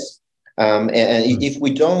theirs. And if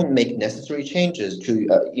we don't make necessary changes to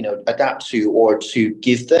adapt to, or to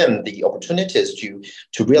give them the opportunities to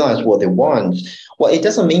realize what they want, well, it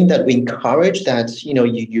doesn't mean that we encourage that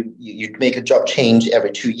you make a job change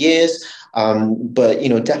every 2 years, but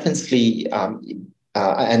definitely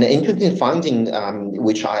an interesting finding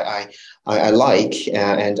which I like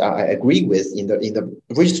and I agree with in the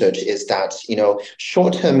research is that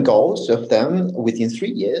short-term goals of them within 3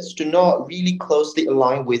 years do not really closely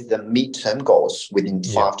align with the mid-term goals within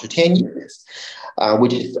 5 to 10 years,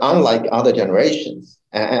 which is unlike other generations.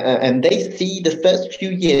 And they see the first few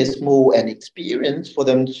years more an experience for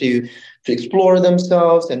them to explore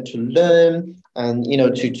themselves and to learn, and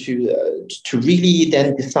to really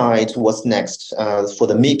then decide what's next for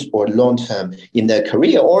the mid or long term in their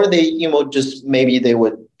career, or they just maybe they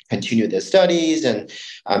would continue their studies and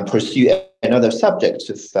pursue another subject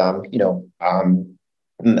with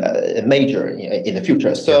major in the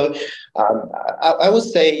future. So I would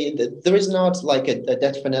say that there is not like a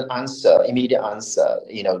definite answer, immediate answer,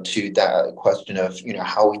 to that question of,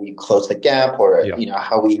 how we close the gap, or,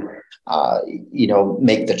 how we,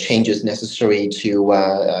 make the changes necessary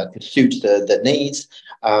to suit the needs.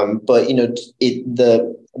 But,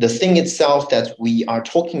 the thing itself that we are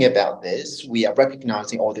talking about this, we are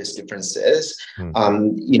recognizing all these differences,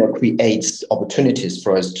 creates opportunities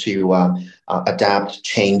for us to adapt,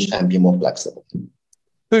 change, and be more flexible.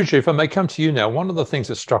 Pooja, if I may come to you now, one of the things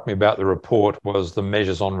that struck me about the report was the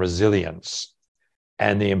measures on resilience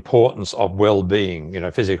and the importance of well-being,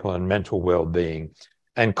 physical and mental well-being.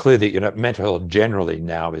 And clearly, mental health generally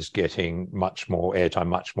now is getting much more airtime,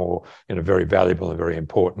 much more, very valuable and very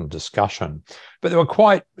important discussion. But there were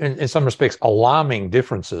quite, in some respects, alarming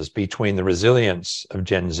differences between the resilience of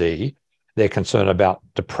Gen Z, their concern about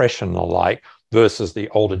depression and the like, versus the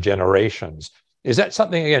older generations. Is that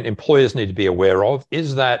something, again, employers need to be aware of?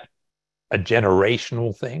 Is that a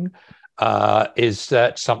generational thing? Is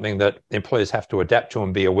that something that employers have to adapt to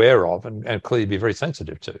and be aware of and clearly be very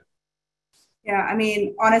sensitive to? Yeah, I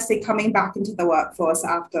mean, honestly, coming back into the workforce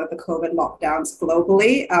after the COVID lockdowns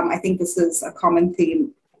globally, I think this is a common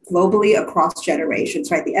theme globally across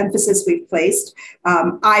generations, right? The emphasis we've placed,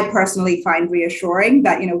 I personally find reassuring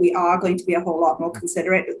that, we are going to be a whole lot more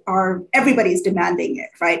considerate. Everybody's demanding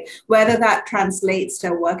it, right? Whether that translates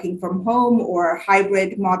to working from home or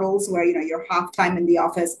hybrid models where, you're half-time in the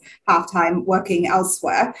office, half-time working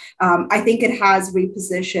elsewhere. I think it has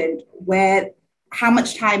repositioned how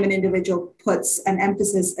much time an individual puts, an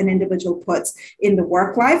emphasis an individual puts in the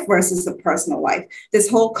work life versus the personal life. This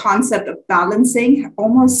whole concept of balancing,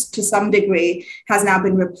 almost to some degree, has now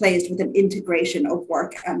been replaced with an integration of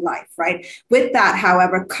work and life, right? With that,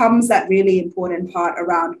 however, comes that really important part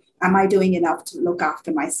around, am I doing enough to look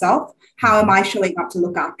after myself? How am I showing up to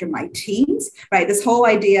look after my teams, right? This whole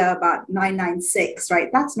idea about 996, right?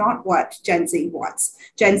 That's not what Gen Z wants.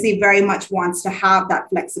 Gen Z very much wants to have that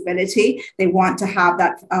flexibility. They want to have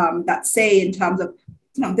that say in terms of,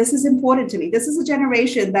 this is important to me. This is a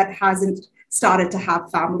generation that hasn't started to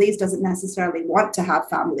have families, doesn't necessarily want to have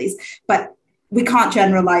families, but we can't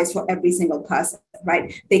generalize for every single person,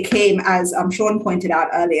 right? They came, as Sean pointed out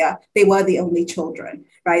earlier, they were the only children,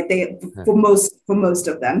 right? For most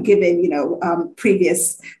of them, given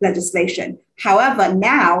previous legislation. However,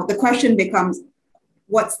 now the question becomes,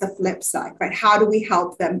 what's the flip side, right? How do we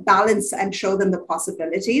help them balance and show them the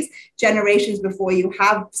possibilities? Generations before you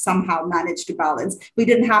have somehow managed to balance. We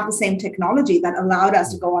didn't have the same technology that allowed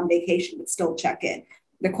us to go on vacation but still check in.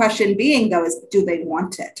 The question being, though, is do they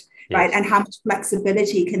want it? Right. And how much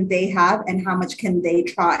flexibility can they have, and how much can they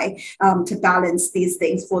try to balance these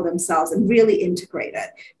things for themselves and really integrate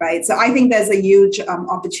it? Right. So I think there's a huge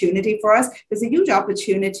opportunity for us. There's a huge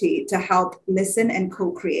opportunity to help listen and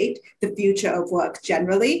co-create the future of work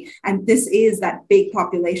generally. And this is that big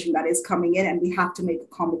population that is coming in, and we have to make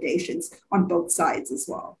accommodations on both sides as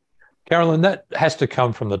well. Carolyn, that has to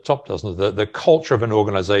come from the top, doesn't it? The culture of an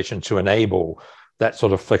organization to enable that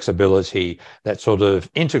sort of flexibility, that sort of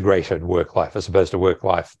integrated work life as opposed to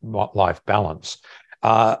work-life balance.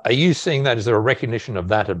 Are you seeing that? Is there a recognition of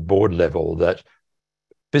that at board level, that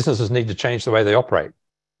businesses need to change the way they operate?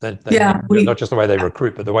 Not just the way they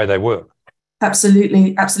recruit, but the way they work.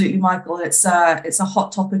 Absolutely, Michael. It's a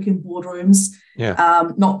hot topic in boardrooms.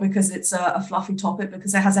 Not because it's a fluffy topic,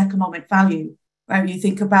 because it has economic value. Right? You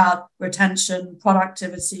think about retention,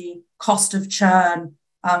 productivity, cost of churn,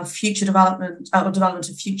 future development or development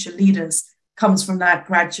of future leaders comes from that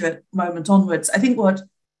graduate moment onwards. I think what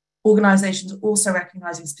organizations are also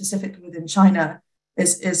recognizing specifically within China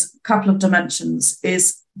is a couple of dimensions.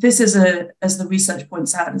 This is as the research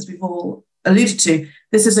points out, as we've all alluded to,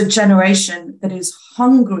 this is a generation that is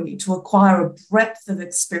hungry to acquire a breadth of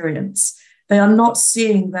experience. They are not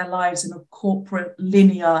seeing their lives in a corporate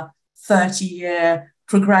linear 30-year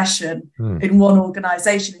progression in one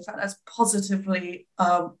organization. In fact, that's positively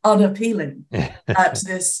unappealing to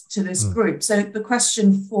this group. So the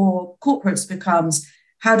question for corporates becomes,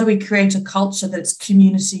 how do we create a culture that's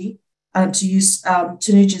community, and to use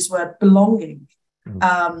Tanuja's word, belonging?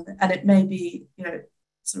 And it may be,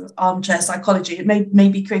 sort of armchair psychology. It may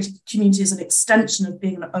be creating community as an extension of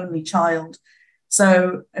being an only child.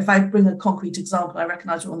 So if I bring a concrete example, I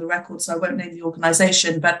recognize you're on the record, so I won't name the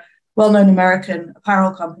organization, but well-known American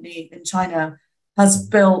apparel company in China has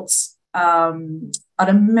built an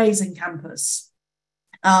amazing campus,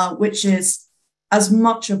 which is as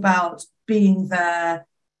much about being there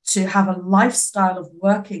to have a lifestyle of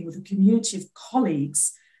working with a community of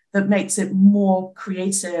colleagues that makes it more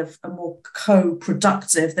creative and more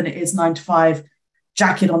co-productive than it is 9 to 5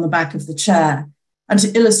 jacket on the back of the chair. And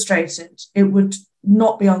to illustrate it, it would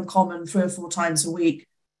not be uncommon 3 or 4 times a week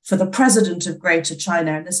for the president of Greater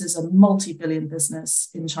China, and this is a multi-billion business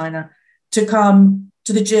in China, to come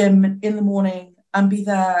to the gym in the morning and be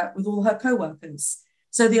there with all her co-workers.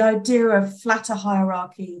 So the idea of flatter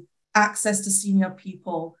hierarchy, access to senior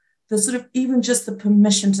people, the sort of even just the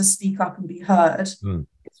permission to speak up and be heard is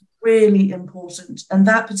really important. And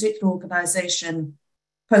that particular organization,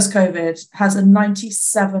 post-COVID, has a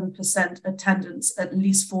 97% attendance at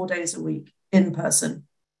least 4 days a week in person.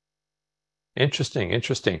 Interesting.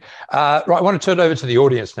 Right, I want to turn over to the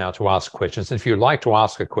audience now to ask questions. And if you'd like to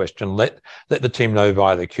ask a question, let the team know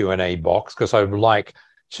via the Q&A box, because I would like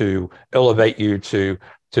to elevate you to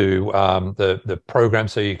the program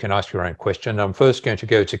so you can ask your own question. I'm first going to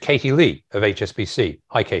go to Katie Lee of HSBC.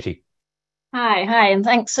 Hi, Katie. Hi, and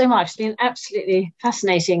thanks so much. It's been absolutely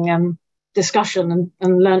fascinating discussion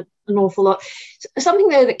and learnt an awful lot. Something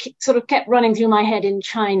though that sort of kept running through my head in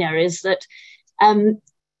China is that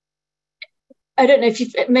I don't know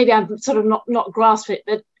if maybe I'm sort of not grasp it,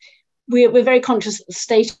 but we're very conscious that the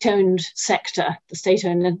state-owned sector, the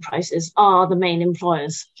state-owned enterprises, are the main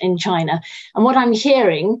employers in China. And what I'm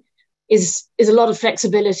hearing is a lot of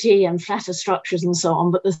flexibility and flatter structures and so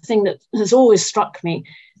on. But the thing that has always struck me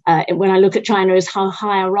when I look at China is how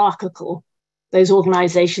hierarchical those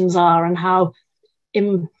organizations are, and how,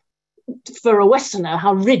 for a Westerner,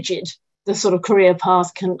 how rigid the sort of career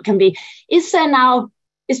path can be. Is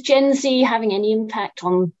Gen Z having any impact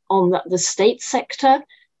on the state sector?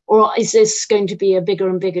 Or is this going to be a bigger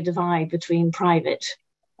and bigger divide between private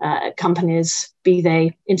companies, be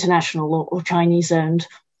they international or Chinese owned,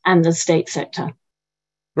 and the state sector?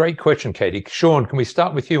 Great question, Katie. Sean, can we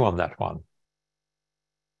start with you on that one?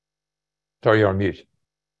 Sorry, you're on mute.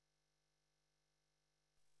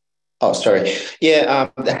 Oh, sorry. Yeah,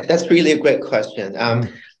 that's really a great question.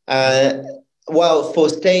 Well, for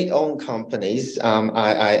state-owned companies,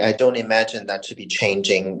 I don't imagine that to be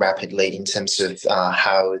changing rapidly in terms of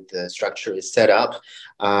how the structure is set up.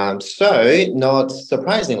 So, not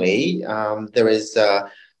surprisingly, there is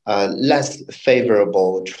less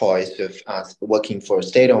favorable choice of working for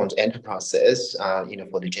state-owned enterprises,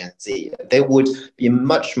 for the Gen Z. They would be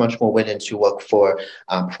much more willing to work for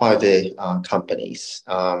private companies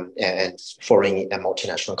and foreign and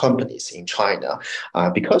multinational companies in China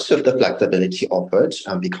because of the flexibility offered,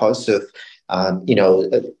 because of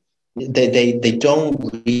they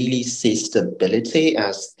don't really see stability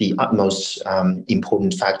as the utmost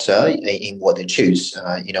important factor in what they choose,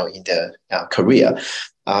 in their career.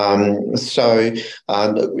 So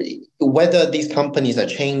whether these companies are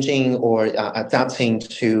changing or adapting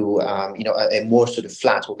to, a more sort of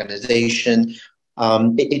flat organization,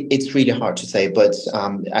 it's really hard to say. But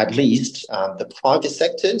at least the private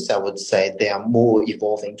sectors, I would say they are more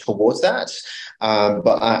evolving towards that.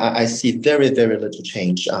 But I see very little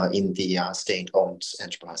change in the state-owned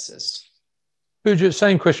enterprises. Pooja,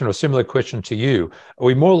 same question or similar question to you. Are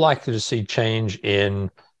we more likely to see change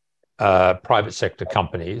in private sector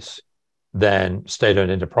companies than state-owned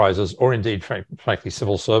enterprises, or indeed, frankly,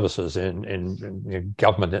 civil services in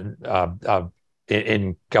government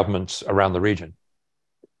in governments around the region?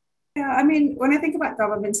 Yeah, I mean, when I think about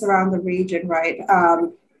governments around the region, right,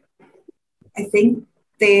 I think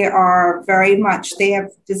they are they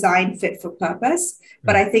have designed fit for purpose.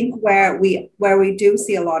 But I think where we do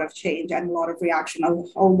see a lot of change and a lot of reaction a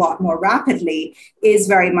whole lot more rapidly is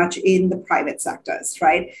very much in the private sectors,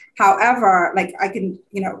 right? However, like I can,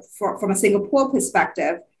 from a Singapore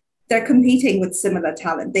perspective, they're competing with similar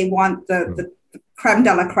talent. They want the creme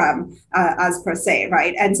de la creme, as per se,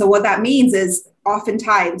 right? And so what that means is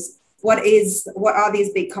oftentimes, what are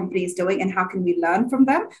these big companies doing and how can we learn from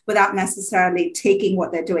them without necessarily taking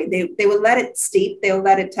what they're doing? They will let it steep, they'll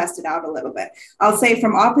let it test it out a little bit. I'll say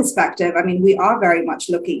from our perspective, I mean, we are very much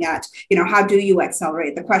looking at, how do you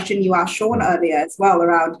accelerate? The question you asked Sean earlier as well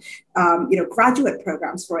around, graduate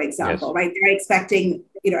programs, for example, yes. Right? They're expecting,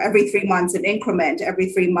 every 3 months an increment,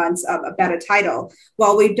 every 3 months a better title.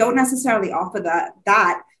 While we don't necessarily offer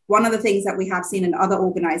that, one of the things that we have seen in other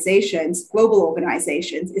organizations, global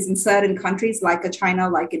organizations, is in certain countries like China,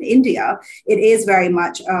 like in India, it is very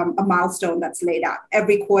much a milestone that's laid out.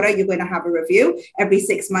 Every quarter, you're going to have a review. Every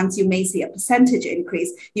 6 months, you may see a percentage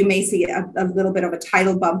increase. You may see a little bit of a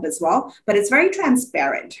title bump as well, but it's very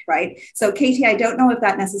transparent, right? So Katie, I don't know if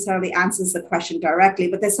that necessarily answers the question directly,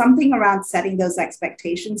 but there's something around setting those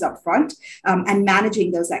expectations up front and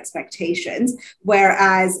managing those expectations.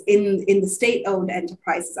 Whereas in the state-owned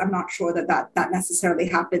enterprises, I'm not sure that necessarily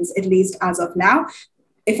happens, at least as of now.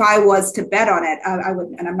 If I was to bet on it, I would,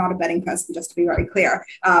 and I'm not a betting person, just to be very clear,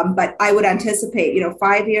 but I would anticipate,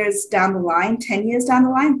 5 years down the line, 10 years down the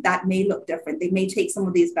line, that may look different. They may take some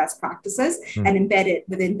of these best practices and embed it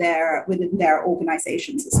within their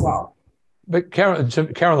organizations as well. But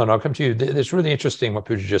Carolyn, I'll come to you. It's really interesting what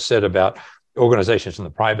Pooja just said about organizations in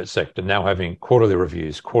the private sector now having quarterly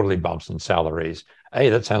reviews, quarterly bumps in salaries.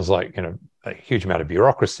 That sounds like a huge amount of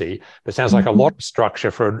bureaucracy, but it sounds like a lot of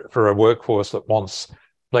structure for a workforce that wants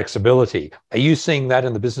flexibility. Are you seeing that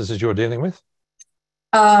in the businesses you're dealing with?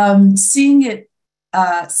 Seeing it,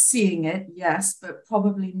 yes, but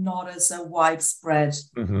probably not as a widespread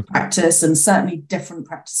practice, and certainly different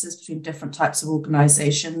practices between different types of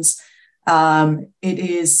organizations. It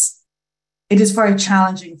is very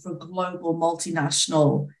challenging for a global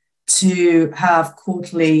multinational to have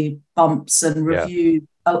quarterly bumps and review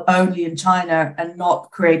only in China and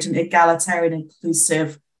not create an egalitarian,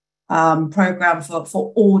 inclusive program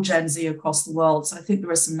for all Gen Z across the world. So I think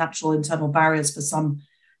there are some natural internal barriers for some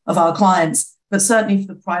of our clients, but certainly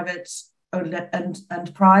for the private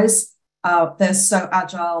enterprise, they're so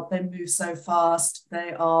agile, they move so fast,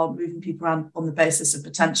 they are moving people around on the basis of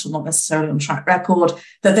potential, not necessarily on track record,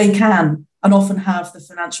 that they can and often have the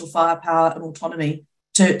financial firepower and autonomy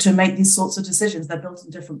to make these sorts of decisions. They're built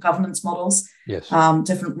on different governance models,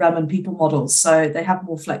 different REM and people models, so they have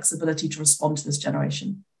more flexibility to respond to this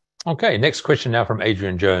generation. Okay, next question now from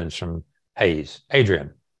Adrian Jones from Hayes.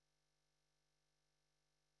 Adrian.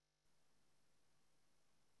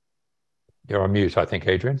 You're on mute, I think,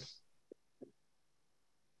 Adrian.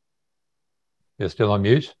 You're still on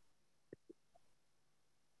mute.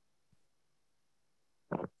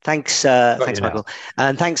 Thanks, Michael,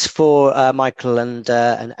 and thanks for Michael and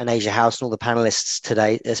Asia House and all the panelists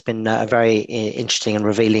today. It's been a very interesting and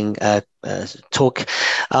revealing talk.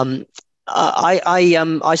 I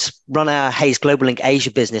run our Hayes Global Link Asia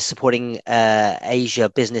business, supporting Asia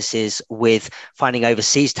businesses with finding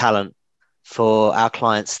overseas talent for our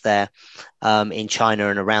clients there in China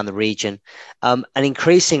and around the region. And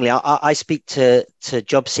increasingly, I speak to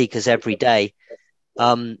job seekers every day.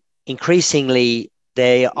 Increasingly,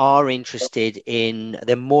 they're more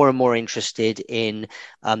and more interested in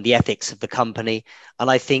the ethics of the company. And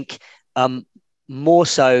I think more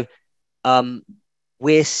so,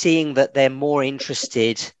 we're seeing that they're more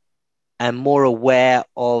interested and more aware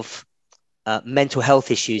of mental health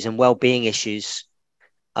issues and well-being issues.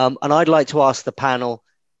 And I'd like to ask the panel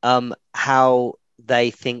how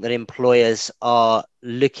they think that employers are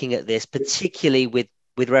looking at this, particularly with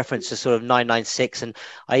reference to sort of 996. And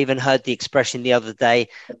I even heard the expression the other day,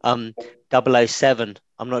 007.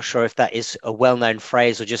 I'm not sure if that is a well-known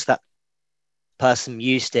phrase or just that person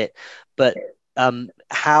used it. But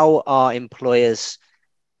how are employers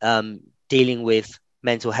dealing with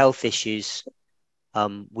mental health issues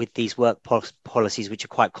with these work policies, which are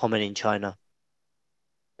quite common in China?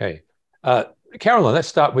 Okay. Carolyn, let's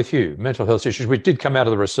start with you. Mental health issues, which did come out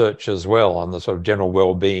of the research as well on the sort of general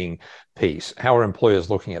well-being piece. How are employers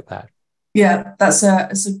looking at that? Yeah, it's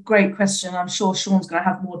a great question. I'm sure Sean's going to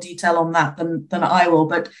have more detail on that than I will.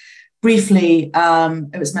 But briefly,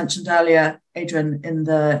 it was mentioned earlier, Adrian, in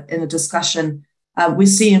the discussion, we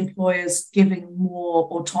see employers giving more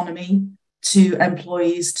autonomy to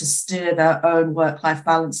employees to steer their own work-life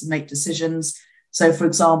balance and make decisions. So, for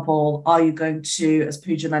example, are you going to, as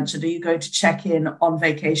Pooja mentioned, are you going to check in on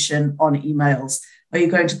vacation on emails? Are you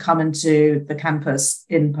going to come into the campus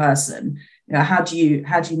in person? How do you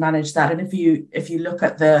manage that? And if you look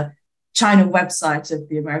at the China website of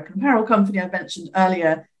the American Apparel Company I mentioned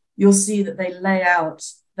earlier, you'll see that they lay out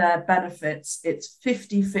their benefits. It's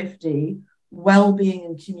 50-50 well-being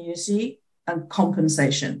and community and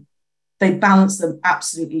compensation. They balance them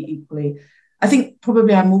absolutely equally. I think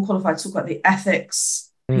probably I'm more qualified to talk about the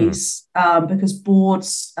ethics piece because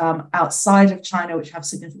boards outside of China, which have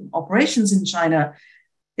significant operations in China,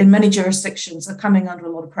 in many jurisdictions are coming under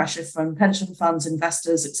a lot of pressure from pension funds,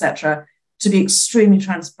 investors, etc., to be extremely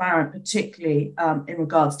transparent, particularly in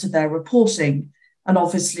regards to their reporting. And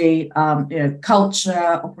obviously,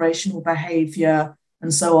 culture, operational behavior,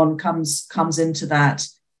 and so on comes into that.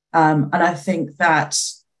 And I think that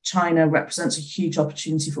China represents a huge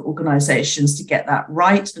opportunity for organizations to get that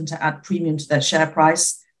right and to add premium to their share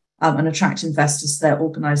price and attract investors to their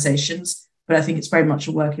organizations. But I think it's very much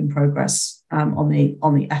a work in progress on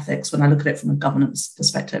the ethics when I look at it from a governance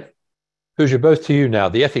perspective. Pooja, both to you now.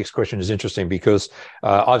 The ethics question is interesting because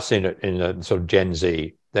I've seen it in sort of Gen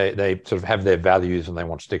Z. They sort of have their values and they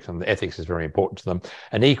want to stick to them. The ethics is very important to them.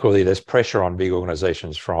 And equally, there's pressure on big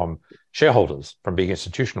organizations from shareholders, from big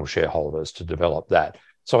institutional shareholders to develop that.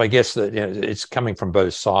 So I guess that it's coming from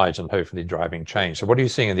both sides and hopefully driving change. So what are you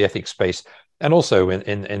seeing in the ethics space and also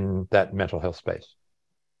in that mental health space?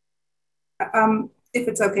 If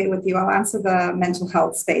it's okay with you, I'll answer the mental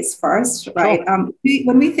health space first, right? Sure.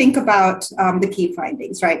 When we think about the key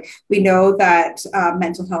findings, right, we know that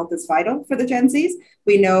mental health is vital for the Gen Zs.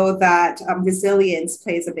 We know that resilience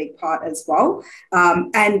plays a big part as well.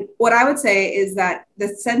 And what I would say is that the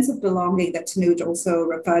sense of belonging that Tanuj also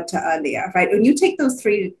referred to earlier, right? When you take those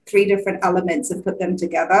three different elements and put them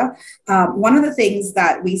together, one of the things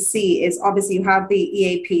that we see is obviously you have the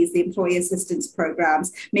EAPs, the employee assistance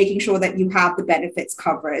programs, making sure that you have the benefits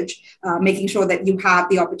coverage, making sure that you have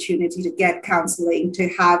the opportunity to get counseling, to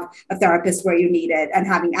have a therapist where you need it, and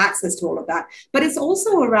having access to all of that. But it's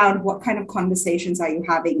also around what kind of conversations are you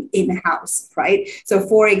having in-house, right? So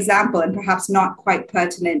for example, and perhaps not quite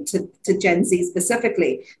pertinent to Gen Z specifically,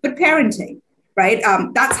 but parenting, right?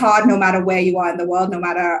 That's hard no matter where you are in the world, no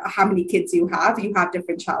matter how many kids you have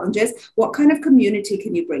different challenges. What kind of community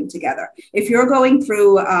can you bring together? If you're going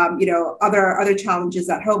through, other challenges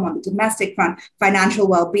at home on the domestic front, financial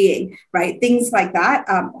well-being, right? Things like that.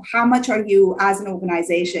 How much are you as an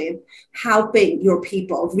organization helping your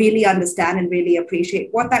people really understand and really appreciate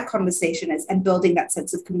what that conversation is and building that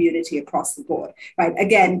sense of community across the board, right?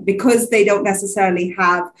 Again, because they don't necessarily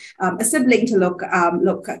have a sibling to look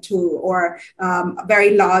to or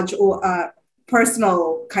very large or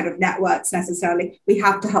personal kind of networks necessarily, we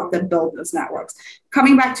have to help them build those networks.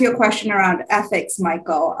 Coming back to your question around ethics,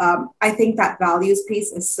 Michael, I think that values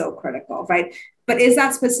piece is so critical, right? But is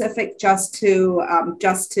that specific just to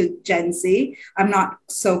Gen Z? I'm not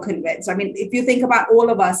so convinced. I mean, if you think about all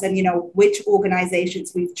of us and, which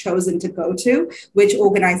organizations we've chosen to go to, which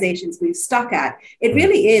organizations we've stuck at, it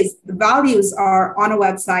really is, the values are on a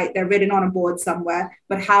website, they're written on a board somewhere,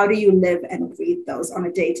 but how do you live and breathe those on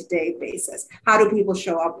a day-to-day basis? How do people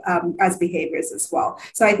show up as behaviors as well?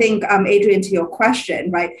 So I think, Adrian, to your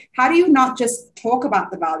question, right, how do you not just talk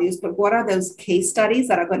about the values, but what are those case studies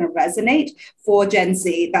that are going to resonate for Gen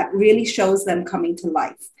Z that really shows them coming to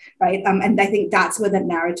life, right? And I think that's where the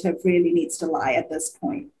narrative really needs to lie at this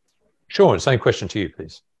point. Sean, same question to you,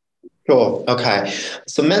 please. Sure. Okay.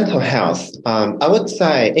 So mental health, I would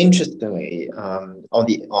say, interestingly, on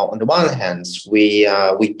the one hand, we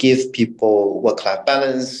give people work-life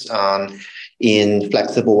balance in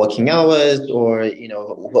flexible working hours or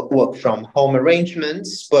work from home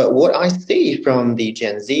arrangements. But what I see from the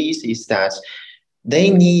Gen Zs is that they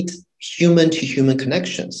need human-to-human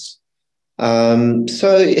connections.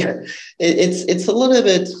 So it's a little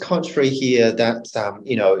bit contrary here that,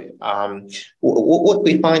 what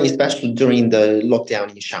we find, especially during the lockdown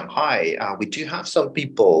in Shanghai, we do have some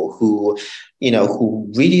people who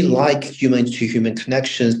really like human-to-human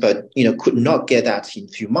connections, but, could not get that in a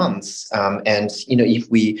few months. And, if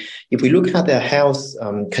we look at their health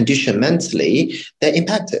condition mentally, they're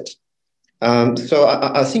impacted. So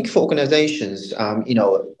I think for organizations,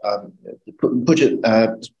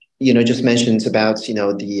 just mentioned about,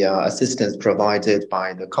 the assistance provided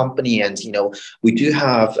by the company. And, we do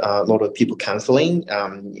have a lot of people canceling,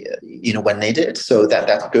 when needed. So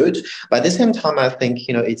that's good. But at the same time, I think,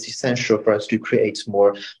 it's essential for us to create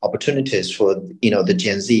more opportunities for, the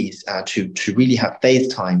Gen Zs to really have face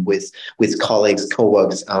time with colleagues,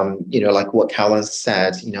 co-workers, like what Callan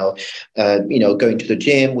said, going to the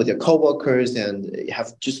gym with your co-workers and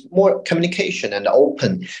have just more communication and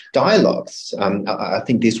open dialogues. I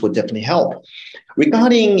think this would definitely help.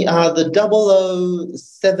 Regarding the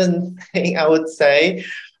 007 thing, I would say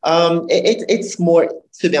it's more,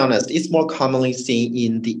 to be honest, it's more commonly seen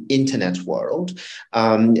in the internet world,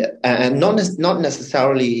 and not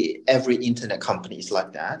necessarily every internet company is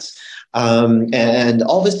like that. And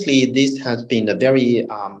obviously, this has been a very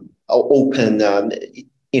open.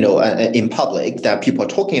 In public, that people are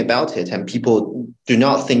talking about it, and people do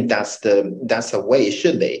not think that's the way it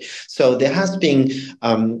should be. So there has been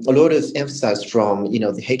a lot of emphasis from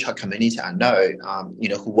the HR community I know,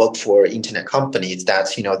 who work for internet companies, that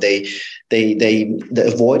they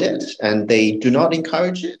avoid it and they do not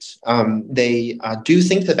encourage it. They do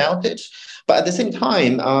think about it, but at the same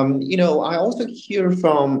time, I also hear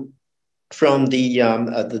from from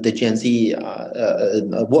the Gen Z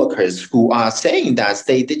workers who are saying that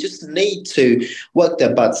they just need to work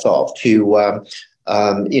their butts off to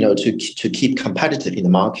to keep competitive in the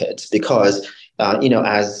market, because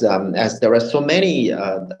as there are so many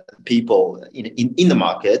people in the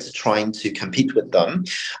market trying to compete with them,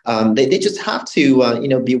 they just have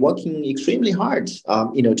to be working extremely hard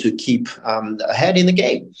to keep ahead in the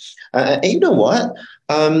game. And you know what?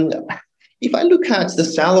 If I look at the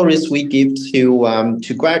salaries we give to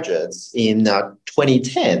graduates in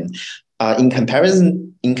 2010, in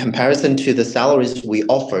comparison to the salaries we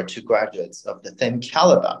offer to graduates of the same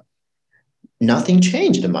caliber, nothing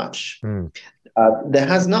changed much. There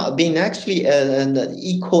has not been actually an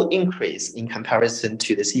equal increase in comparison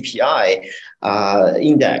to the CPI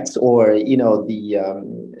index or the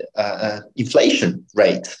inflation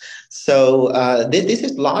rate. So this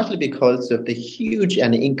is largely because of the huge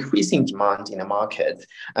and increasing demand in the market,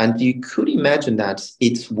 and you could imagine that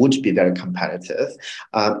it would be very competitive.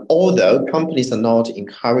 Although companies are not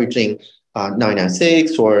encouraging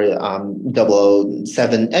 996 or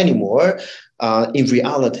 007 anymore, in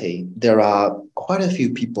reality, there are quite a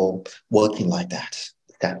few people working like that,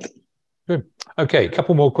 sadly. Good. Okay, a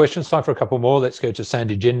couple more questions. Time for a couple more. Let's go to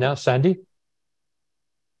Sandy Jin now. Sandy?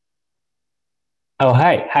 Oh,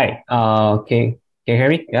 hi. Can you hear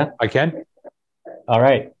me? Yeah? I can. All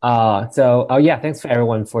right. Thanks for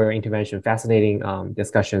everyone for your intervention. Fascinating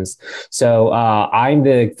discussions. So I'm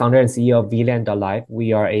the founder and CEO of VLAN.live.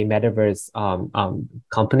 We are a metaverse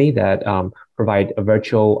company that provide a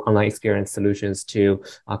virtual online experience solutions to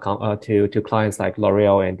clients like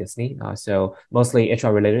L'Oreal and Disney. So mostly HR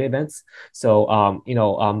related events. So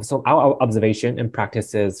so our observation and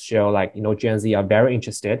practices show Gen Z are very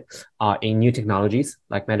interested in new technologies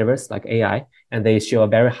like metaverse, like AI, and they show a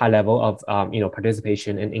very high level of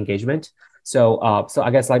participation and engagement. So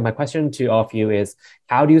I guess my question to all of you is,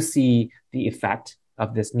 how do you see the effect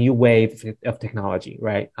of this new wave of technology,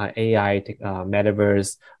 right? AI,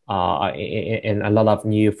 metaverse, and a lot of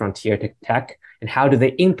new frontier tech, and how do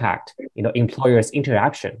they impact employers'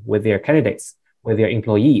 interaction with their candidates, with their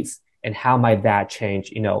employees, and how might that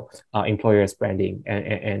change employers' branding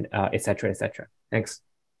and et cetera, et cetera? Thanks.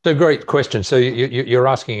 So great question. So you're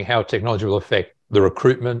asking how technology will affect the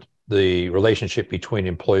recruitment, the relationship between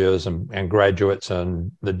employers and graduates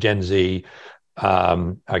and the Gen Z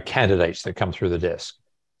candidates that come through the desk.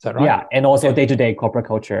 Is that right? Yeah, and also day-to-day corporate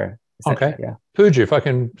culture. Okay. Yeah. Pooja, if I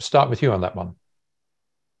can start with you on that one.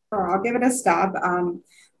 Sure, I'll give it a stab.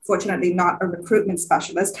 Fortunately, not a recruitment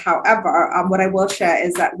specialist. However, what I will share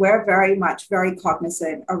is that we're very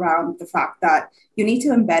cognizant around the fact that you need to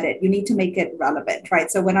embed it, you need to make it relevant, right?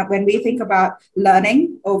 So when we think about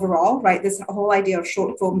learning overall, right, this whole idea of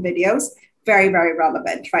short form videos, very, very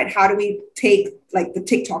relevant, right? How do we take the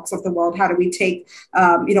TikToks of the world? How do we take,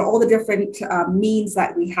 all the different means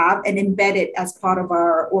that we have and embed it as part of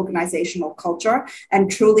our organizational culture and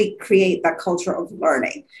truly create that culture of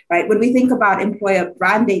learning, right? When we think about employer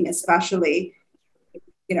branding, especially,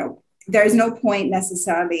 there's no point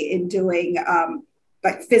necessarily in doing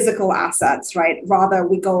physical assets, right? Rather,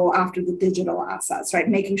 we go after the digital assets, right?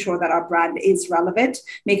 Making sure that our brand is relevant,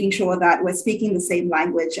 making sure that we're speaking the same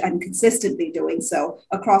language and consistently doing so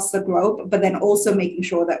across the globe, but then also making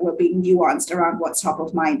sure that we're being nuanced around what's top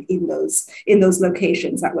of mind in those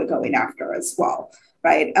locations that we're going after as well,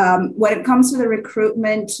 right? When it comes to the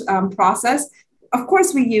recruitment process, of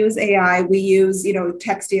course, we use AI. We use,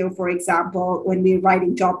 Textio, for example, when we're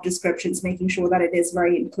writing job descriptions, making sure that it is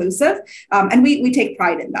very inclusive. And we take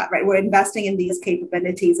pride in that, right? We're investing in these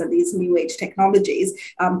capabilities and these new age technologies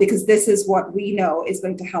because this is what we know is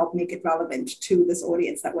going to help make it relevant to this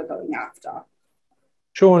audience that we're going after.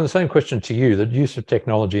 Sure. And the same question to you, the use of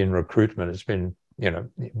technology in recruitment has been,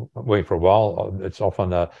 working for a while. It's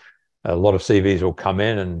often a lot of CVs will come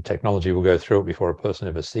in and technology will go through it before a person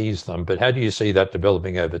ever sees them. But how do you see that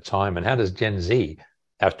developing over time? And how does Gen Z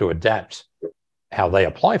have to adapt how they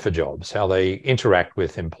apply for jobs, how they interact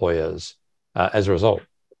with employers as a result?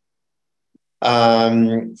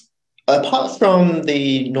 Apart from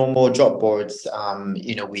the normal job boards,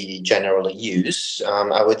 we generally use,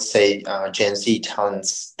 I would say Gen Z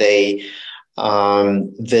talents, they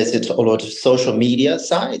visit a lot of social media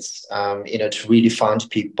sites, to really find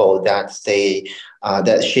people that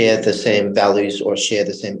that share the same values or share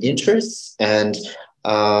the same interests. And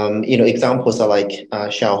examples are like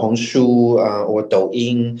Xiaohongshu or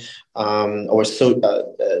Douyin or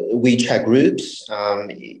WeChat groups.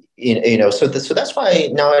 So that's why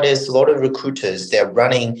nowadays a lot of recruiters, they're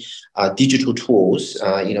running digital tools,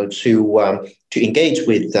 to engage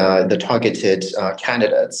with the targeted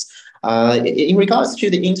candidates. In regards to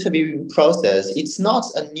the interviewing process, it's not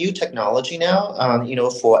a new technology now,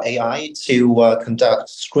 for AI to conduct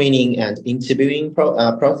screening and interviewing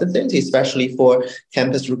processes, especially for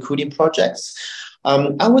campus recruiting projects.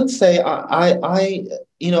 I would say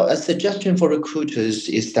a suggestion for recruiters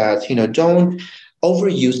is that, don't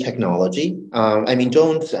overuse technology.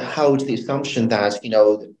 Don't hold the assumption that,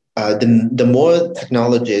 the more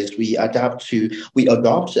technologies we adopt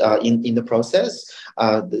in the process,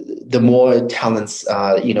 the more talents,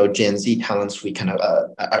 Gen Z talents we can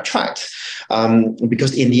attract.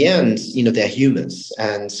 Because in the end, they're humans,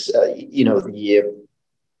 and the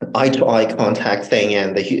eye-to-eye contact thing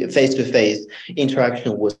and the face-to-face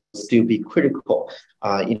interaction will still be critical,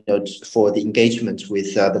 for the engagement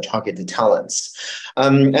with the targeted talents.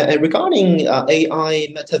 And regarding AI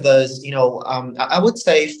metaverse, I would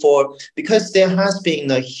say because there has been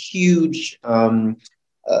a huge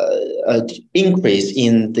increase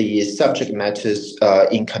in the subject matters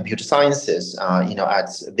in computer sciences, at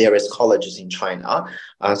various colleges in China.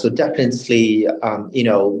 So definitely,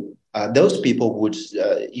 those people would,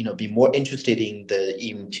 be more interested in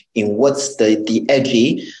what's the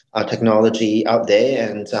edgy technology out there,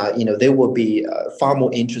 and they will be far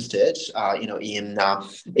more interested, in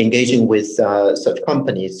engaging with such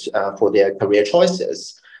companies for their career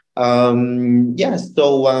choices. So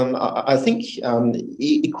I think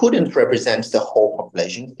it couldn't represent the whole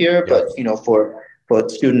population here, but for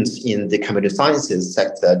students in the computer sciences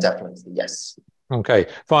sector, definitely yes. Okay,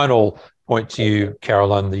 final point to you,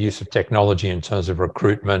 Caroline, the use of technology in terms of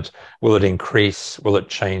recruitment. Will it increase? Will it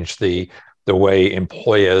change the way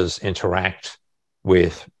employers interact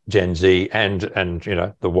with Gen Z and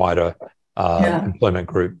the wider employment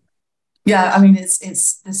group? Yeah, I mean, this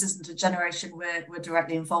isn't a generation we're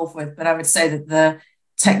directly involved with, but I would say that the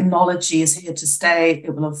technology is here to stay.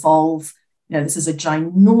 It will evolve. This is a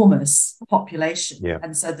ginormous population,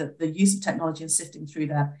 and so the use of technology and sifting through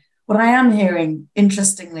that. What I am hearing,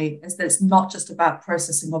 interestingly, is that it's not just about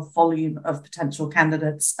processing of volume of potential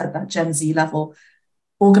candidates at that Gen Z level.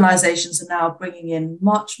 Organizations are now bringing in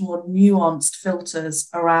much more nuanced filters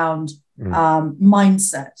around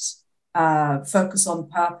mindset, focus on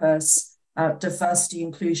purpose, diversity,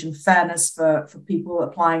 inclusion, fairness for people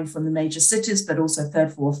applying from the major cities, but also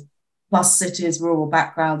third, fourth plus cities, rural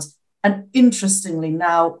backgrounds. And interestingly,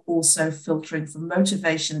 now also filtering for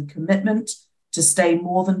motivation and commitment to stay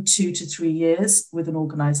more than 2 to 3 years with an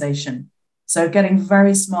organization. So getting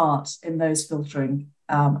very smart in those filtering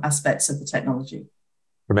aspects of the technology.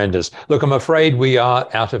 Tremendous. Look, I'm afraid we are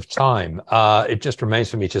out of time. It just remains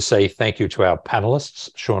for me to say thank you to our panelists,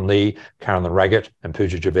 Sean Lee, Carolyn Raggett, and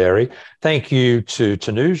Pooja Javeri. Thank you to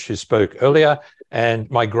Tanuj, who spoke earlier, and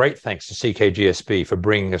my great thanks to CKGSB for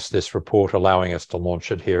bringing us this report, allowing us to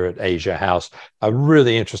launch it here at Asia House. A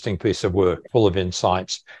really interesting piece of work, full of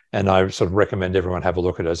insights, and I sort of recommend everyone have a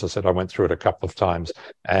look at it. As I said, I went through it a couple of times,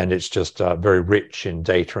 and it's just very rich in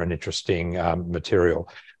data and interesting material.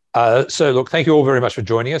 So look, thank you all very much for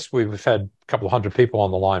joining us. We've had a couple of hundred people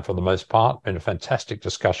on the line for the most part. Been a fantastic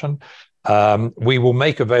discussion. We will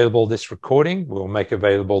make available this recording. We'll make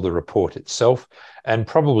available the report itself, and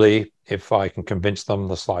probably, if I can convince them,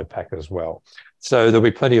 the slide pack as well. So there'll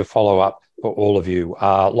be plenty of follow-up for all of you.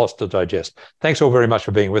 Lots to digest. Thanks all very much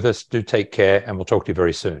for being with us. Do take care, and we'll talk to you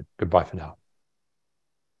very soon. Goodbye for now.